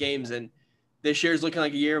win these games. And this year is looking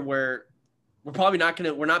like a year where we're probably not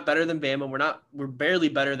we're not better than Bama. We're barely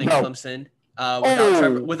better than Clemson.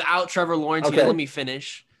 Without Trevor Lawrence, he didn't let me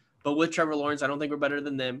finish. But with Trevor Lawrence, I don't think we're better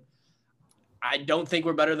than them. I don't think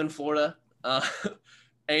we're better than Florida.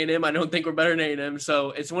 A&M, I don't think we're better than A&M.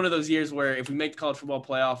 So it's one of those years where if we make the college football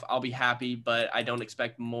playoff, I'll be happy, but I don't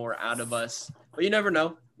expect more out of us. But you never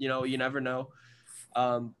know. You never know.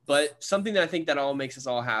 But something that I think that all makes us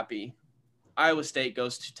all happy, Iowa State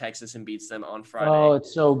goes to Texas and beats them on Friday. Oh,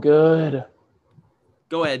 it's so good.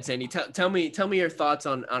 Go ahead, Sandy. Tell me your thoughts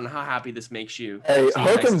on how happy this makes you. Hey,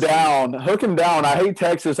 hook him down. I hate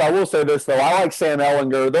Texas. I will say this, though. I like Sam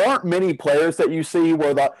Ehlinger. There aren't many players that you see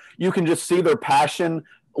where you can just see their passion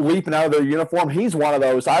leaping out of their uniform. He's one of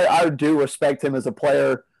those. I do respect him as a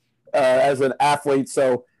player, as an athlete.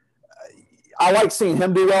 So I like seeing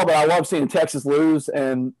him do well, but I love seeing Texas lose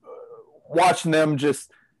and watching them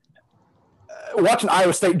watching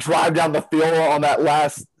Iowa State drive down the field on that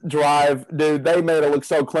last drive. Dude, they made it look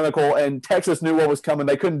so clinical, and Texas knew what was coming.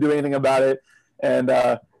 They couldn't do anything about it. And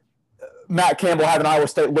Matt Campbell having Iowa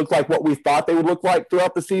State look like what we thought they would look like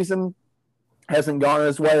throughout the season hasn't gone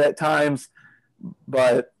his way at times.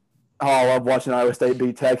 But I love watching Iowa State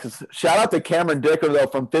beat Texas. Shout out to Cameron Dicker, though,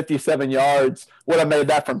 from 57 yards. Would have made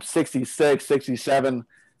that from 66, 67,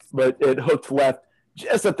 but it hooked left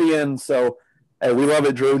just at the end. So, hey, we love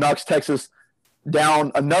it, Drew. Knocks Texas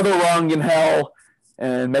down another rung in hell,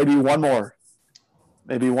 and maybe one more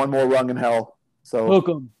rung in hell. So hook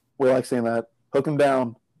 'em. We like seeing that. Hook them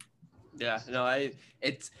down. Yeah, no,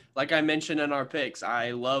 it's like I mentioned in our picks. I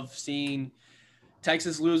love seeing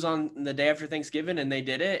Texas lose on the day after Thanksgiving, and they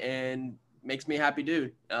did it, and makes me happy,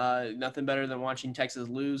 dude. Nothing better than watching Texas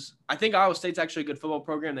lose. I think Iowa State's actually a good football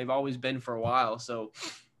program. They've always been for a while, so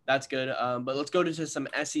that's good. But let's go to some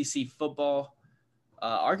SEC football.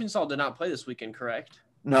 Arkansas did not play this weekend, correct?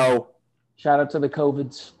 No. Shout out to the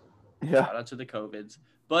COVIDs. Yeah. Shout out to the COVIDs.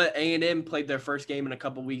 But A&M played their first game in a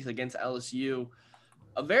couple weeks against LSU.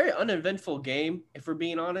 A very uneventful game, if we're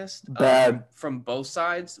being honest. Bad. From both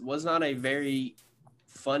sides. Was not a very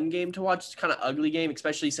fun game to watch. It's kind of ugly game,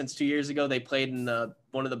 especially since 2 years ago they played in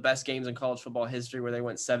one of the best games in college football history where they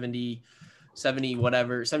went 74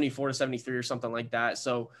 to 73 or something like that.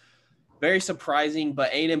 So very surprising,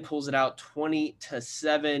 but A&M pulls it out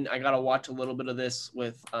 20-7. I got to watch a little bit of this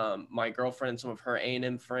with my girlfriend and some of her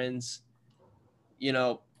A&M friends.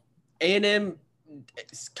 A&M,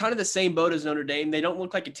 it's kind of the same boat as Notre Dame. They don't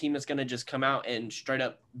look like a team that's going to just come out and straight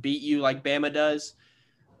up beat you like Bama does,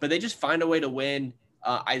 but they just find a way to win.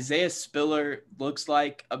 Isaiah Spiller looks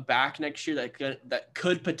like a back next year that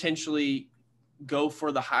could potentially go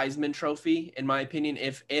for the Heisman Trophy, in my opinion,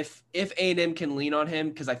 if A&M can lean on him,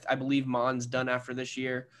 because I believe Mon's done after this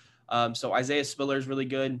year. So Isaiah Spiller is really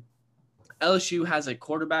good. LSU has a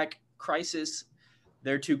quarterback crisis.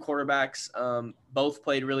 Their two quarterbacks both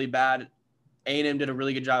played really bad. A&M did a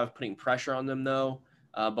really good job of putting pressure on them, though.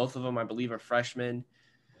 Both of them, I believe, are freshmen.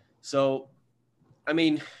 So, I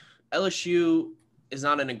mean, LSU is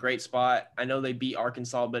not in a great spot. I know they beat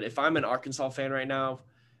Arkansas, but if I'm an Arkansas fan right now,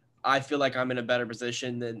 I feel like I'm in a better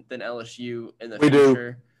position than LSU in the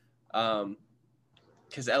future.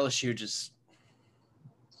 Because LSU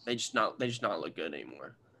they just not look good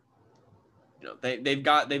anymore. They've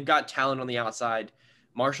got talent on the outside.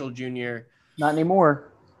 Marshall Jr. Not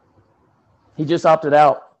anymore. He just opted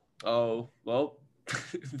out. Oh, well,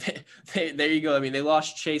 there you go. I mean, they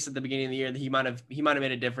lost Chase at the beginning of the year. He might have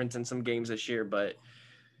made a difference in some games this year, but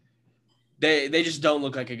they just don't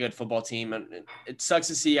look like a good football team. And it sucks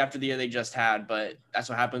to see after the year they just had, but that's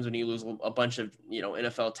what happens when you lose a bunch of,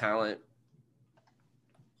 NFL talent.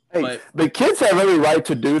 Hey, the kids have every right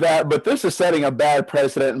to do that, but this is setting a bad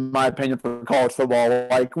precedent, in my opinion, for college football.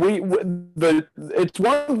 Like it's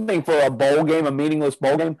one thing for a bowl game, a meaningless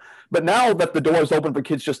bowl game, but now that the door is open for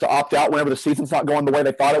kids just to opt out whenever the season's not going the way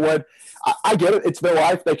they thought it would, I get it. It's their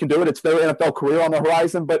life; they can do it. It's their NFL career on the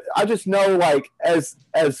horizon. But I just know, like, as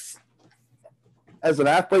an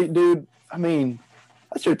athlete, dude, I mean,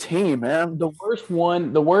 that's your team, man. The worst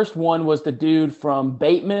one was the dude from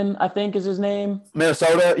Bateman, I think is his name.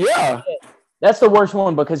 Minnesota, yeah. That's the worst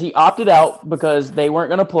one because he opted out because they weren't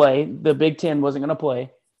going to play. The Big Ten wasn't going to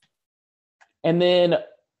play. And then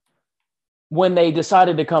when they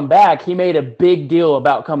decided to come back, he made a big deal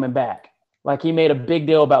about coming back. Like he made a big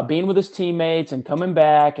deal about being with his teammates and coming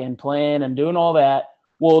back and playing and doing all that.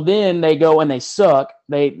 Well, then they go and they suck.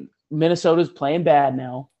 Minnesota's playing bad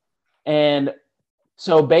now. And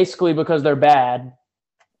so basically because they're bad,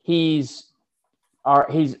 he's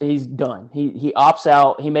done. He opts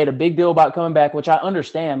out. He made a big deal about coming back, which I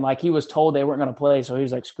understand. Like he was told they weren't going to play, so he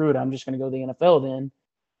was like, "Screw it, I'm just going to go to the NFL then."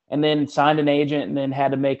 And then signed an agent, and then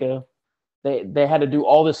had to make they had to do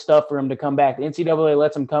all this stuff for him to come back. The NCAA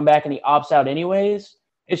lets him come back, and he opts out anyways.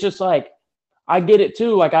 It's just like, I get it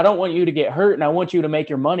too. Like I don't want you to get hurt, and I want you to make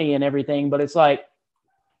your money and everything. But it's like,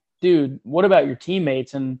 dude, what about your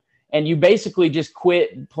teammates? And you basically just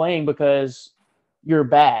quit playing because you're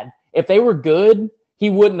bad. If they were good, he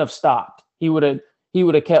wouldn't have stopped. He would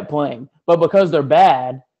have kept playing. But because they're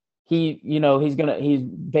bad, he's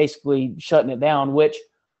basically shutting it down, which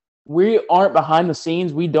we aren't behind the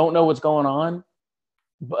scenes. We don't know what's going on.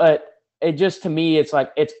 But it just, to me, it's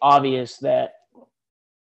like, it's obvious that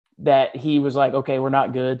he was like, okay, we're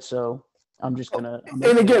not good, so I'm just going to.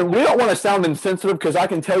 And again, we don't want to sound insensitive because I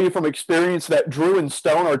can tell you from experience that Drew and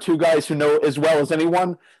Stone are two guys who know as well as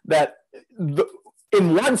anyone that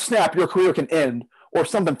in one snap, your career can end or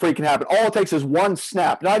something freak can happen. All it takes is one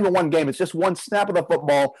snap, not even one game. It's just one snap of the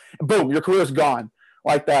football. And boom, your career's gone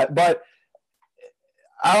like that. But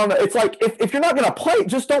I don't know. It's like if you're not going to play,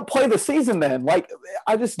 just don't play the season then. Like,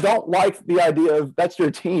 I just don't like the idea of that's your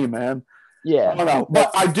team, man. Yeah. I don't know.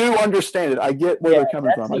 But I do understand it. I get where they're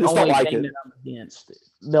coming from. I just don't like it.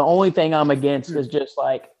 The only thing I'm against is just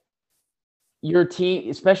like your team,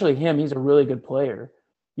 especially him. He's a really good player.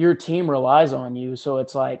 Your team relies on you. So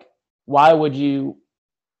it's like, why would you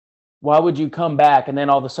come back and then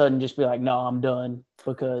all of a sudden just be like, no, I'm done?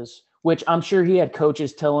 Because, which I'm sure he had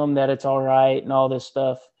coaches tell him that it's all right and all this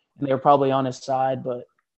stuff, and they were probably on his side, but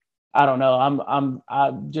I don't know.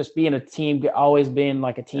 I'm just being a team, always being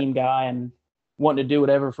like a team guy and wanting to do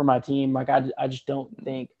whatever for my team. Like I just don't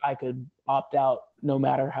think I could opt out no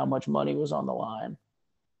matter how much money was on the line.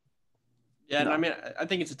 Yeah, no. I mean, I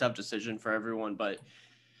think it's a tough decision for everyone, but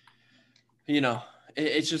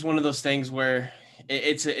it's just one of those things where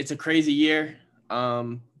it's a crazy year.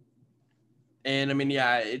 And I mean,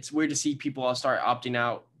 yeah, it's weird to see people all start opting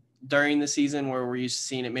out during the season where we're used to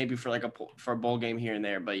seeing it maybe for for a bowl game here and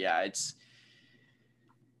there. But yeah, it's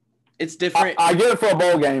different. I get it for a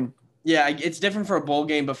bowl game. Yeah, it's different for a bowl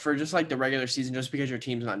game, but for just like the regular season, just because your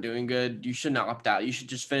team's not doing good, you shouldn't opt out. You should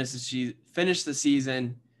just finish the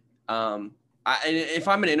season. And if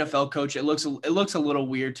I'm an NFL coach, it looks a little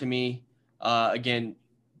weird to me. Again,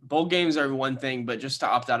 bowl games are one thing, but just to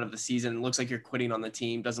opt out of the season, it looks like you're quitting on the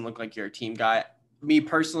team. Doesn't look like you're a team guy. Me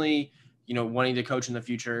personally, wanting to coach in the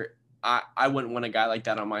future, I wouldn't want a guy like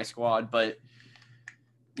that on my squad. But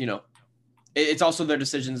it's also their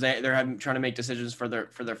decisions. They're trying to make decisions for their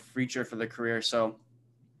future, for their career. So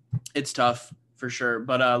it's tough for sure.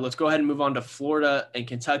 But let's go ahead and move on to Florida and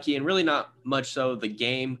Kentucky, and really not much so the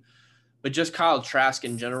game, but just Kyle Trask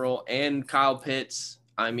in general and Kyle Pitts.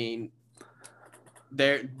 I mean,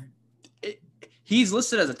 he's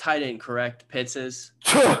listed as a tight end, correct? Pitts is.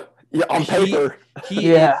 Yeah, on paper.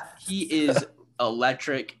 He is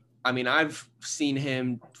electric. I mean, I've seen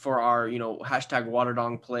him for our, hashtag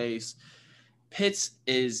Waterdong plays. Pitts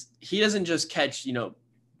he doesn't just catch,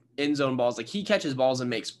 end zone balls. Like, he catches balls and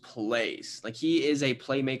makes plays. Like, he is a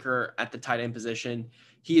playmaker at the tight end position.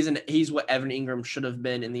 He's what Evan Ingram should have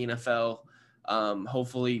been in the NFL.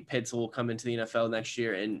 Hopefully Pitts will come into the NFL next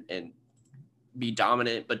year and be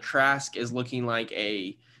dominant. But Trask is looking like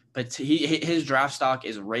his draft stock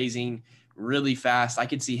is raising really fast. I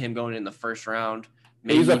could see him going in the first round.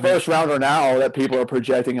 He's a first rounder now that people are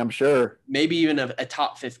projecting, I'm sure. Maybe even a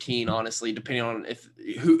top 15, honestly, depending on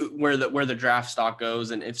where the draft stock goes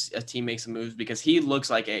and if a team makes some moves, because he looks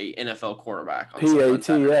like a NFL quarterback.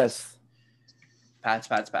 P-A-T-S.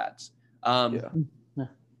 Pats. Yeah.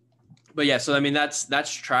 But yeah, so I mean that's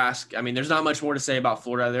Trask. I mean, there's not much more to say about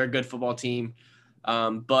Florida. They're a good football team,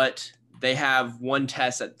 but they have one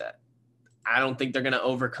test that I don't think they're going to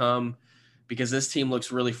overcome, because this team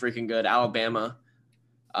looks really freaking good. Alabama.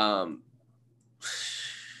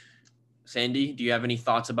 Sandy, do you have any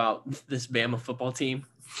thoughts about this Bama football team?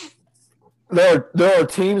 There are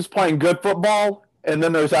teams playing good football, and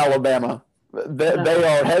then there's Alabama. They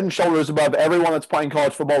are head and shoulders above everyone that's playing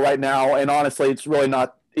college football right now, and honestly, it's really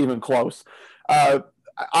not even close.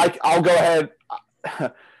 I'll go ahead.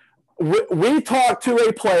 We talked to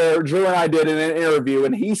a player, Drew and I did in an interview,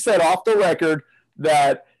 and he said off the record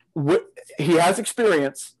that he has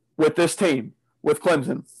experience with this team, with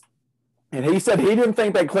Clemson. And he said he didn't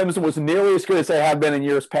think that Clemson was nearly as good as they have been in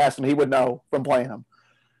years past, and he would know from playing them.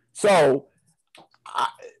 So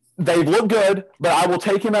They look good, but I will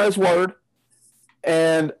take him at his word.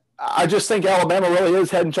 And I just think Alabama really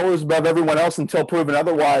is head and shoulders above everyone else until proven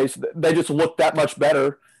otherwise. They just look that much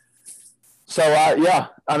better. So, yeah,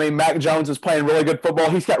 I mean, Mac Jones is playing really good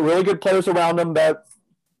football. He's got really good players around him that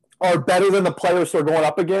are better than the players they're going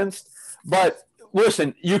up against. But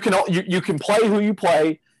listen, you can play who you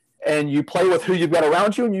play, and you play with who you've got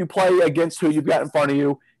around you, and you play against who you've got in front of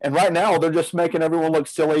you. And right now, they're just making everyone look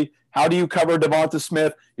silly. How do you cover Devonta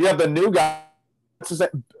Smith? You have the new guy.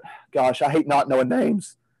 Gosh, I hate not knowing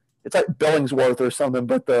names. It's like Billingsworth or something,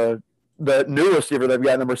 but the new receiver they've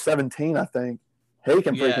got, number 17, I think. He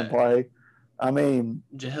can freaking play. I mean,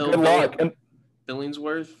 Jahil good luck. And,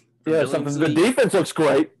 Billingsworth? Yeah, something. The defense looks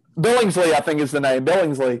great. Billingsley, I think, is the name.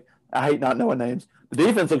 Billingsley. I hate not knowing names. The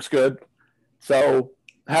defense looks good. So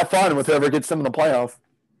have fun with whoever gets them in the playoff.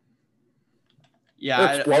 Yeah.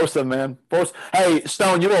 They're explosive, man. Hey,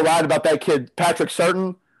 Stone, you were right about that kid, Patrick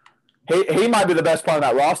Surtain. He might be the best player on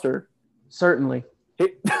that roster. Certainly.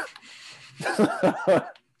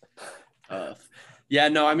 Yeah,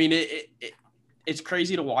 no, I mean, it's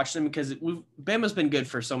crazy to watch them because Bama's been good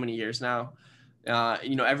for so many years now.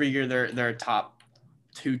 Every year they're a top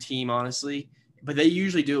 2 team, honestly, but they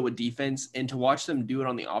usually do it with defense, and to watch them do it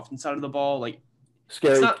on the offense side of the ball, like,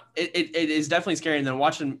 scary. It is definitely scary. And then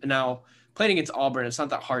watching now playing against Auburn, it's not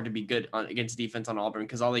that hard to be good against defense on Auburn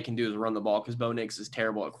because all they can do is run the ball because Bo Nix is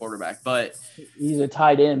terrible at quarterback. But he's a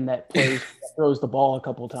tight end that throws the ball a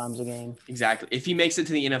couple of times a game. Exactly. If he makes it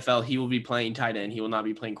to the NFL, he will be playing tight end. He will not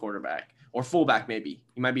be playing quarterback or fullback. Maybe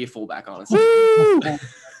he might be a fullback, honestly.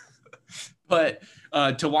 But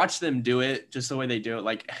to watch them do it, just the way they do it,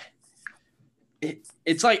 like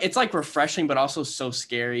it's like refreshing, but also so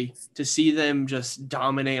scary to see them just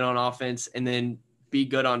dominate on offense and then be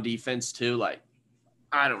good on defense too. Like,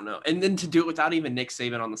 I don't know. And then to do it without even Nick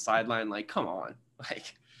Saban on the sideline, like, come on.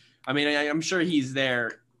 Like, I mean, I'm sure he's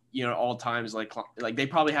there, all times. Like they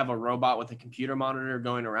probably have a robot with a computer monitor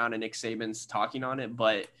going around and Nick Saban's talking on it.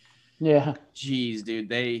 But yeah, geez, dude,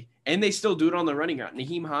 they still do it on the running route.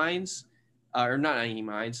 Nyheim Hines. Or not Nyheim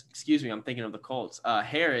Hines. Excuse me, I'm thinking of the Colts.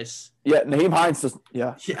 Harris. Yeah, Nyheim Hines.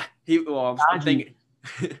 Yeah. Yeah. I'm thinking.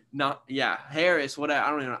 Harris. What I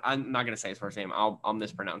don't even. I'm not gonna say his first name. I'll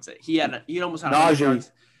mispronounce it. He almost had 100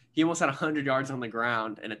 yards. He almost had 100 yards on the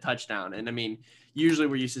ground and a touchdown. And I mean, usually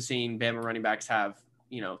we're used to seeing Bama running backs have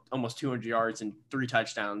almost 200 yards and 3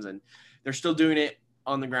 touchdowns, and they're still doing it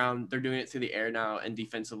on the ground. They're doing it through the air now, and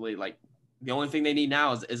defensively, like the only thing they need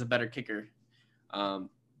now is a better kicker.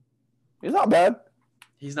 He's not bad.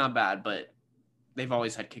 He's not bad, but they've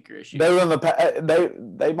always had kicker issues.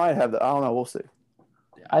 They might have that. I don't know. We'll see.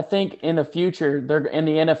 I think in the future, they're in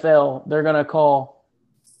the NFL. They're gonna call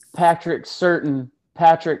Patrick Surtain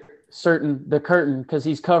the curtain because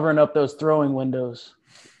he's covering up those throwing windows.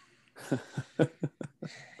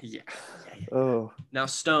 Yeah. Oh. Now,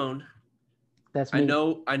 Stone. That's me.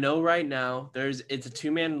 I know. Right now, it's a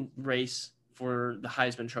 2-man race for the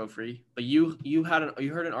Heisman Trophy, but you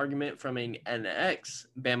heard an argument from an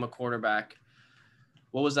ex-Bama quarterback.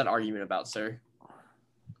 What was that argument about, sir?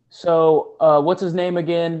 So, what's his name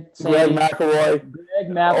again? Greg McElroy. Greg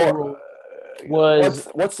McElroy was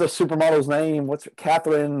what's the supermodel's name? What's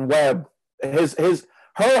Catherine Webb? Her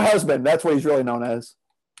husband. That's what he's really known as.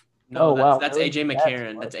 No, that's AJ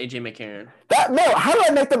McCarron. That's AJ McCarron. How did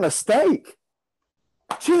I make the mistake?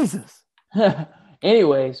 Jesus.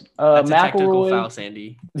 Anyways, that's a technical McElroy, foul,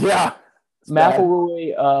 Sandy. Yeah.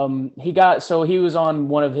 McElroy, he was on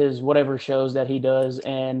one of his whatever shows that he does,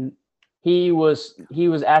 and he was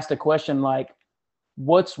asked a question like,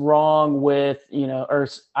 what's wrong with, or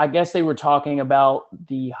I guess they were talking about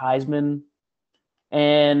the Heisman,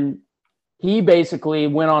 and he basically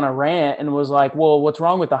went on a rant and was like, well, what's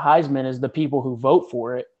wrong with the Heisman is the people who vote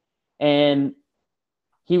for it. And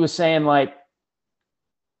he was saying like,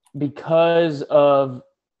 because of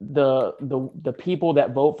the people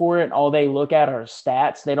that vote for it, all they look at are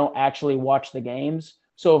stats. They don't actually watch the games.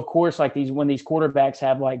 So of course, like when these quarterbacks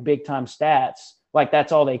have like big time stats, like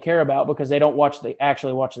that's all they care about because they don't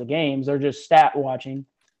actually watch the games. They're just stat watching.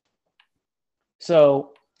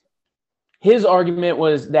 So his argument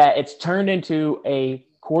was that it's turned into a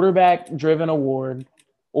quarterback driven award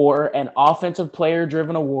or an offensive player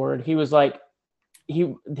driven award. He was like,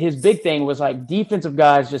 his big thing was like defensive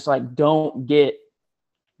guys just like don't get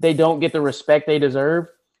the respect they deserve.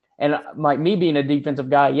 And like me being a defensive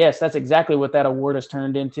guy, yes, that's exactly what that award has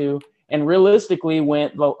turned into. And realistically,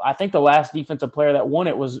 I think the last defensive player that won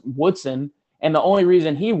it was Woodson. And the only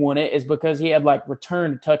reason he won it is because he had like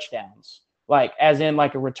returned touchdowns, like as in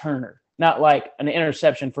like a returner, not like an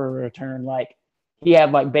interception for a return. Like he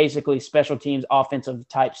had like basically special teams offensive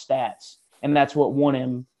type stats, and that's what won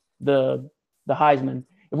him the Heisman.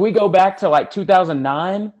 If we go back to like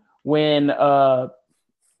 2009 when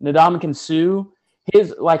Ndamukong Suh,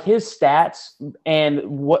 his stats and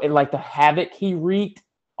what like the havoc he wreaked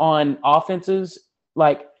on offenses,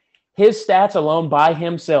 like his stats alone by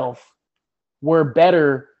himself were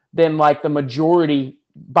better than like the majority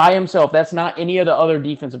by himself. That's not any of the other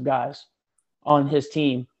defensive guys on his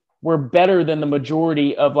team. Were better than the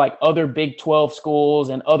majority of like other Big 12 schools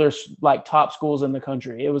and other like top schools in the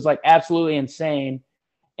country. It was like absolutely insane.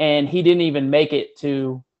 And he didn't even make it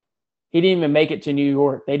to New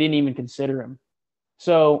York. They didn't even consider him.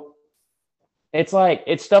 So it's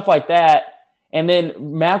stuff like that. And then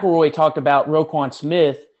McElroy talked about Roquan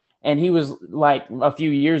Smith, and he was like a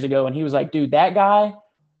few years ago, and he was like, dude, that guy,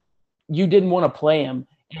 you didn't want to play him.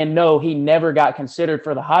 And no, he never got considered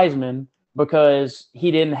for the Heisman because he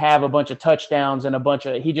didn't have a bunch of touchdowns and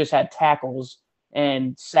he just had tackles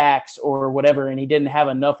and sacks or whatever, and he didn't have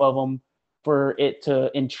enough of them for it to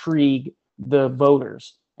intrigue the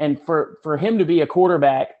voters. And for him to be a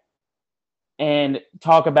quarterback and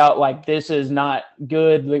talk about like, this is not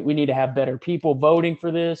good, we need to have better people voting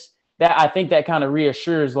for this, that I think that kind of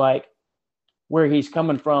reassures like where he's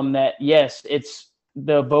coming from, that yes, it's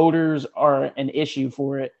the voters are an issue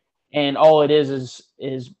for it, and all it is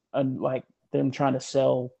like them trying to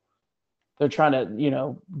sell. They're trying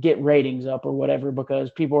to, get ratings up or whatever, because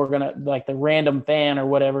people are going to, like, the random fan or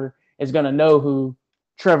whatever is going to know who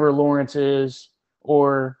Trevor Lawrence is,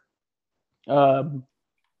 or,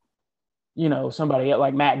 somebody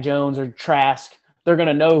like Mac Jones or Trask. They're going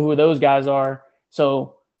to know who those guys are.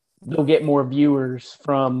 So they'll get more viewers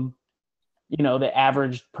from, the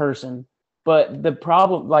average person. But the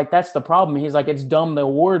problem, like, that's the problem. He's like, it's dumbed the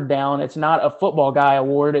award down. It's not a football guy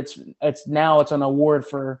award. It's an award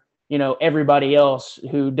for, everybody else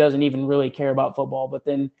who doesn't even really care about football. But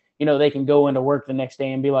then, they can go into work the next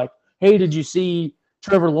day and be like, hey, did you see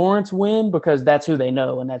Trevor Lawrence win? Because that's who they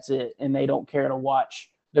know, and that's it. And they don't care to watch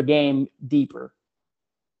the game deeper.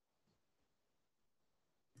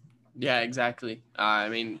 Yeah, exactly. I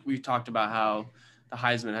mean, we've talked about how the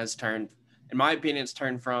Heisman has turned, in my opinion, it's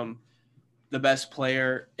turned from the best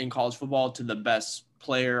player in college football to the best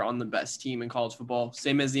player on the best team in college football.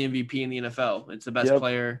 Same as the MVP in the NFL. It's the best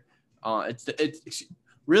player. It's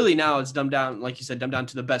really now it's dumbed down, like you said, dumbed down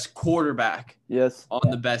to the best quarterback. Yes. On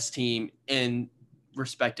the best team in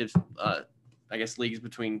respective, I guess, leagues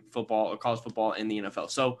between football or college football and the NFL.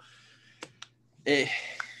 So,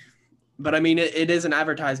 but I mean, it is an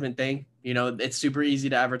advertisement thing. It's super easy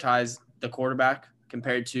to advertise the quarterback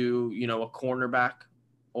compared to, a cornerback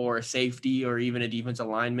or a safety or even a defensive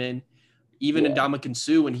lineman. Even Ndamukong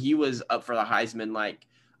Suh, when he was up for the Heisman, like,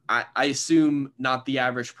 I assume not the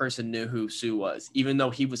average person knew who Suh was, even though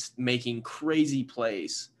he was making crazy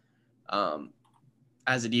plays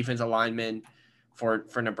as a defensive lineman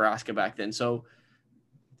for Nebraska back then. So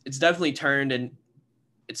it's definitely turned, and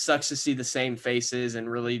it sucks to see the same faces and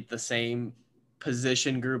really the same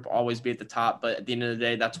position group always be at the top. But at the end of the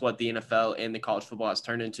day, that's what the NFL and the college football has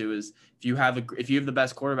turned into, is if you have the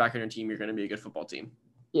best quarterback on your team, you're going to be a good football team.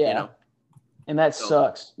 Yeah. And that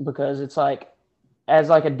sucks, because it's like, as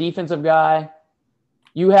like a defensive guy,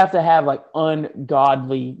 you have to have like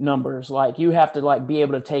ungodly numbers. Like, you have to like be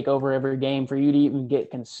able to take over every game for you to even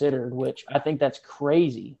get considered, which I think that's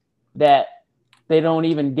crazy that they don't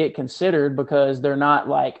even get considered, because they're not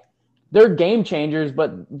like, they're game changers,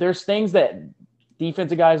 but there's things that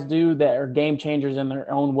defensive guys do that are game changers in their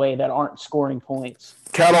own way that aren't scoring points.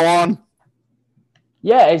 Catalan.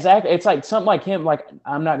 Yeah, exactly. It's like something like him. Like,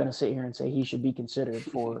 I'm not going to sit here and say he should be considered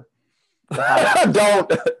for the Heisman.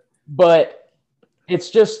 Don't. But it's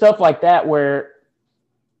just stuff like that where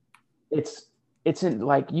it's in,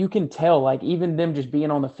 like, you can tell, like, even them just being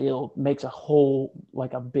on the field makes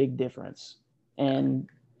a big difference. And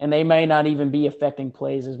they may not even be affecting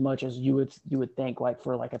plays as much as you would think, like,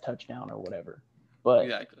 for like a touchdown or whatever. But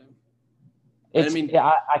exactly.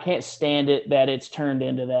 I can't stand it that it's turned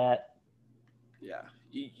into that. Yeah,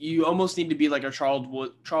 you almost need to be like a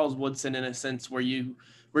Charles Woodson in a sense, where you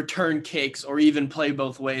return kicks or even play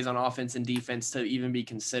both ways on offense and defense to even be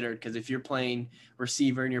considered. Because if you're playing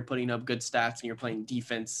receiver and you're putting up good stats, and you're playing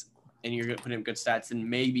defense and you're putting up good stats, then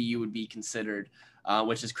maybe you would be considered,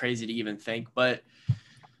 which is crazy to even think. But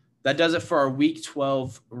that does it for our Week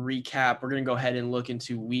 12 recap. We're going to go ahead and look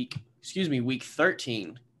into Week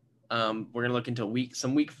 13. We're going to look into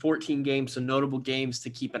some Week 14 games, some notable games to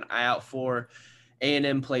keep an eye out for.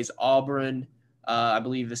 A&M plays Auburn. I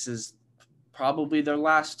believe this is probably their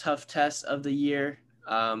last tough test of the year.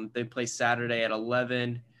 They play Saturday at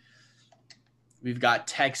 11. We've got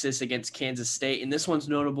Texas against Kansas State, and this one's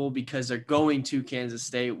notable because they're going to Kansas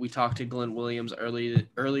State. We talked to Glenn Williams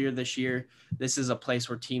earlier this year. This is a place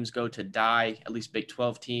where teams go to die, at least Big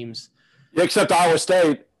 12 teams. Yeah, except Iowa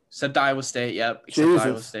State. Except Iowa State, yep. Except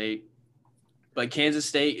Iowa State. But Kansas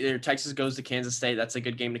State, Texas goes to Kansas State. That's a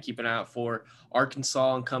good game to keep an eye out for.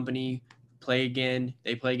 Arkansas and company play again.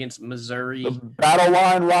 They play against Missouri. The battle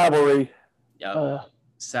line rivalry. Yep.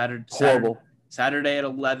 Horrible. Saturday at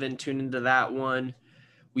 11. Tune into that one.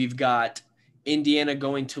 We've got Indiana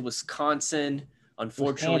going to Wisconsin.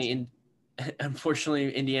 Unfortunately,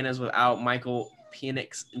 Indiana's without Michael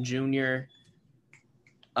Penix Jr.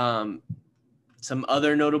 Some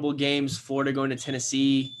other notable games: Florida going to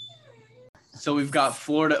Tennessee. So we've got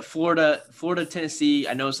Florida, Tennessee.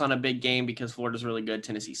 I know it's not a big game because Florida's really good.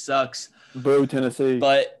 Tennessee sucks. Boo, Tennessee.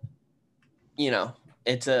 But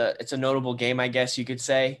it's a notable game, I guess you could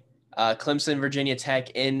say. Clemson, Virginia Tech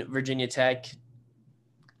in Virginia Tech.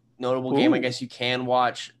 Notable game, I guess you can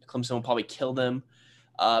watch. Clemson will probably kill them.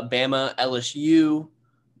 Bama, LSU.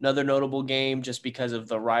 Another notable game just because of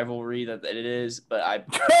the rivalry that it is. But I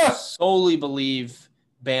solely believe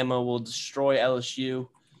Bama will destroy LSU.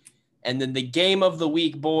 And then the game of the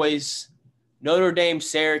week, boys, Notre Dame,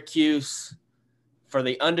 Syracuse for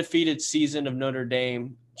the undefeated season of Notre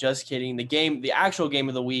Dame. Just kidding. The actual game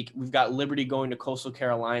of the week, we've got Liberty going to Coastal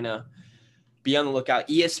Carolina. Be on the lookout.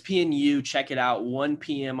 ESPNU, check it out, 1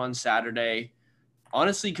 p.m. on Saturday.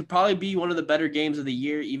 Honestly, could probably be one of the better games of the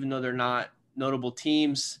year, even though they're not notable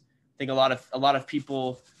teams. I think a lot of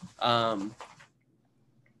people have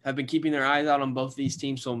been keeping their eyes out on both these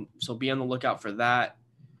teams, so be on the lookout for that.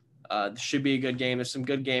 Should be a good game. There's some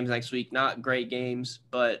good games next week. Not great games,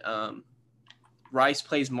 but Rice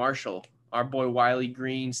plays Marshall. Our boy Wiley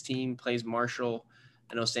Green's team plays Marshall.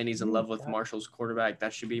 I know Sandy's in love with Marshall's quarterback.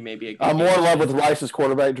 That should be maybe a good I'm more in love with Rice's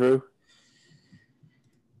quarterback, Drew.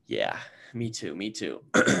 Yeah, me too.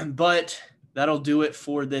 But that'll do it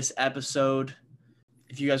for this episode.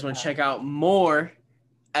 If you guys want to check out more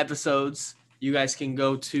episodes, you guys can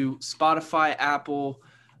go to Spotify, Apple,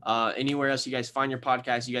 anywhere else you guys find your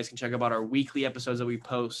podcast. You guys can check out our weekly episodes that we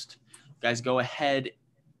post. You guys go ahead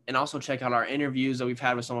and also check out our interviews that we've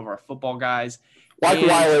had with some of our football guys.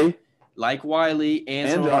 Like Wiley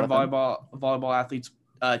and some Jonathan. of our volleyball athletes.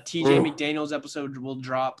 TJ McDaniel's episode will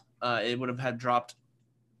drop. It would have had dropped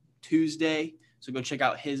Tuesday. So go check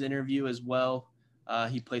out his interview as well.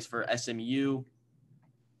 He plays for SMU.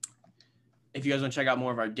 If you guys want to check out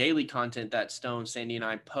more of our daily content that Stone, Sandy, and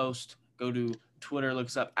I post, go to Twitter,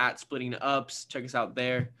 looks up @SplittingUps. Check us out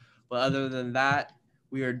there. But other than that,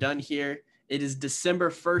 we are done here. It is December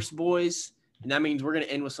 1st, boys, and that means we're going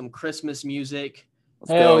to end with some Christmas music.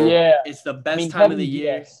 Hell yeah. It's the best time of the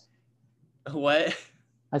year. Yes. What?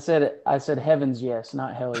 I said heavens yes,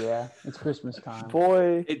 not hell yeah. It's Christmas time.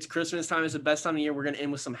 Boy. It's Christmas time. It's the best time of the year. We're going to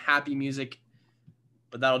end with some happy music.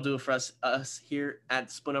 But that'll do it for us here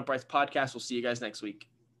at Split Up Rice Podcast. We'll see you guys next week.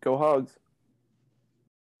 Go Hogs.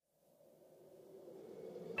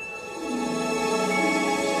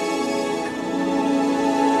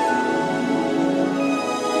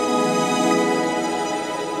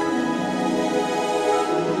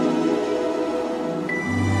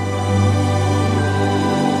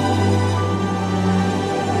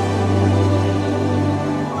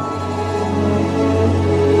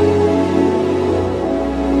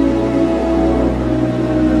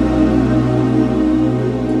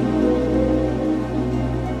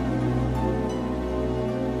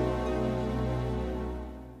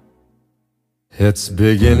 It's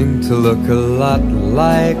beginning to look a lot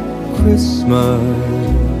like Christmas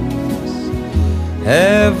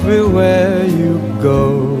everywhere you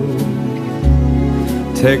go.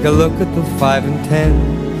 Take a look at the 5 and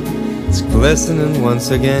 10. It's glistening once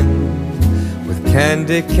again with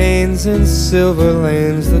candy canes and silver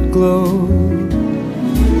lanes that glow.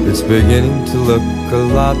 It's beginning to look a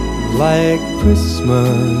lot like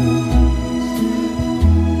Christmas.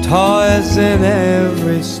 Toys in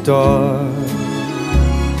every store.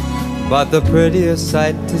 But the prettiest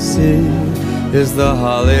sight to see is the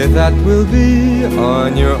holly that will be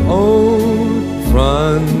on your own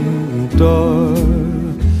front door.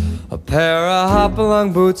 A pair of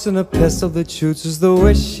hop-along boots and a pistol that shoots is the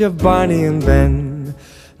wish of Barney and Ben.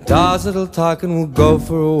 Dolls that'll talk and will go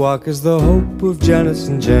for a walk is the hope of Janice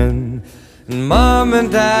and Jen. And Mom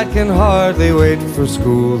and Dad can hardly wait for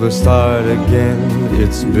school to start again.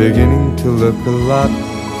 It's beginning to look a lot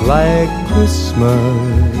like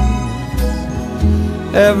Christmas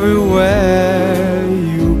everywhere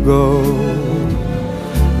you go.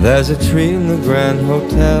 There's a tree in the Grand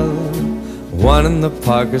Hotel, one in the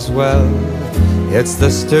park as well. It's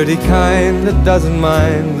the sturdy kind that doesn't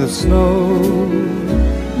mind the snow.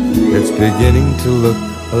 It's beginning to look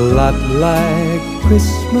a lot like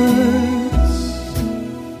Christmas.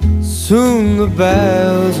 Soon the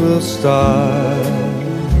bells will start,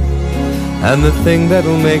 and the thing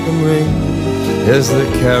that'll make them ring is the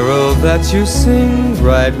carol that you sing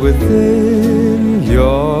right within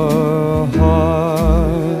your heart.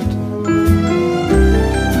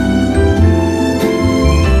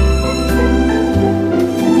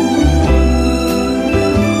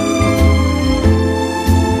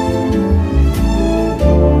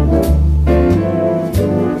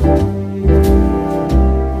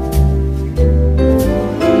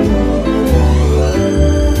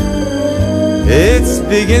 It's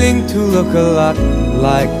beginning to look a lot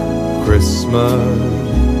like Christmas.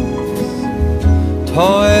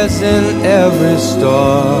 Toys in every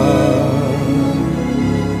store,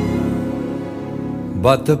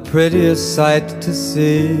 but the prettiest sight to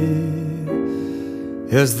see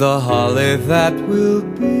is the holly that will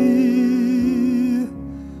be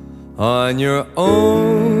on your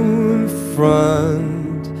own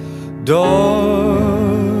front door.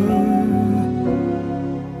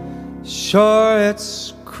 Sure,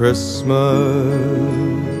 it's Christmas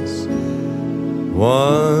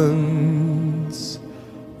once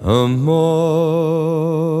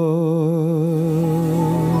more.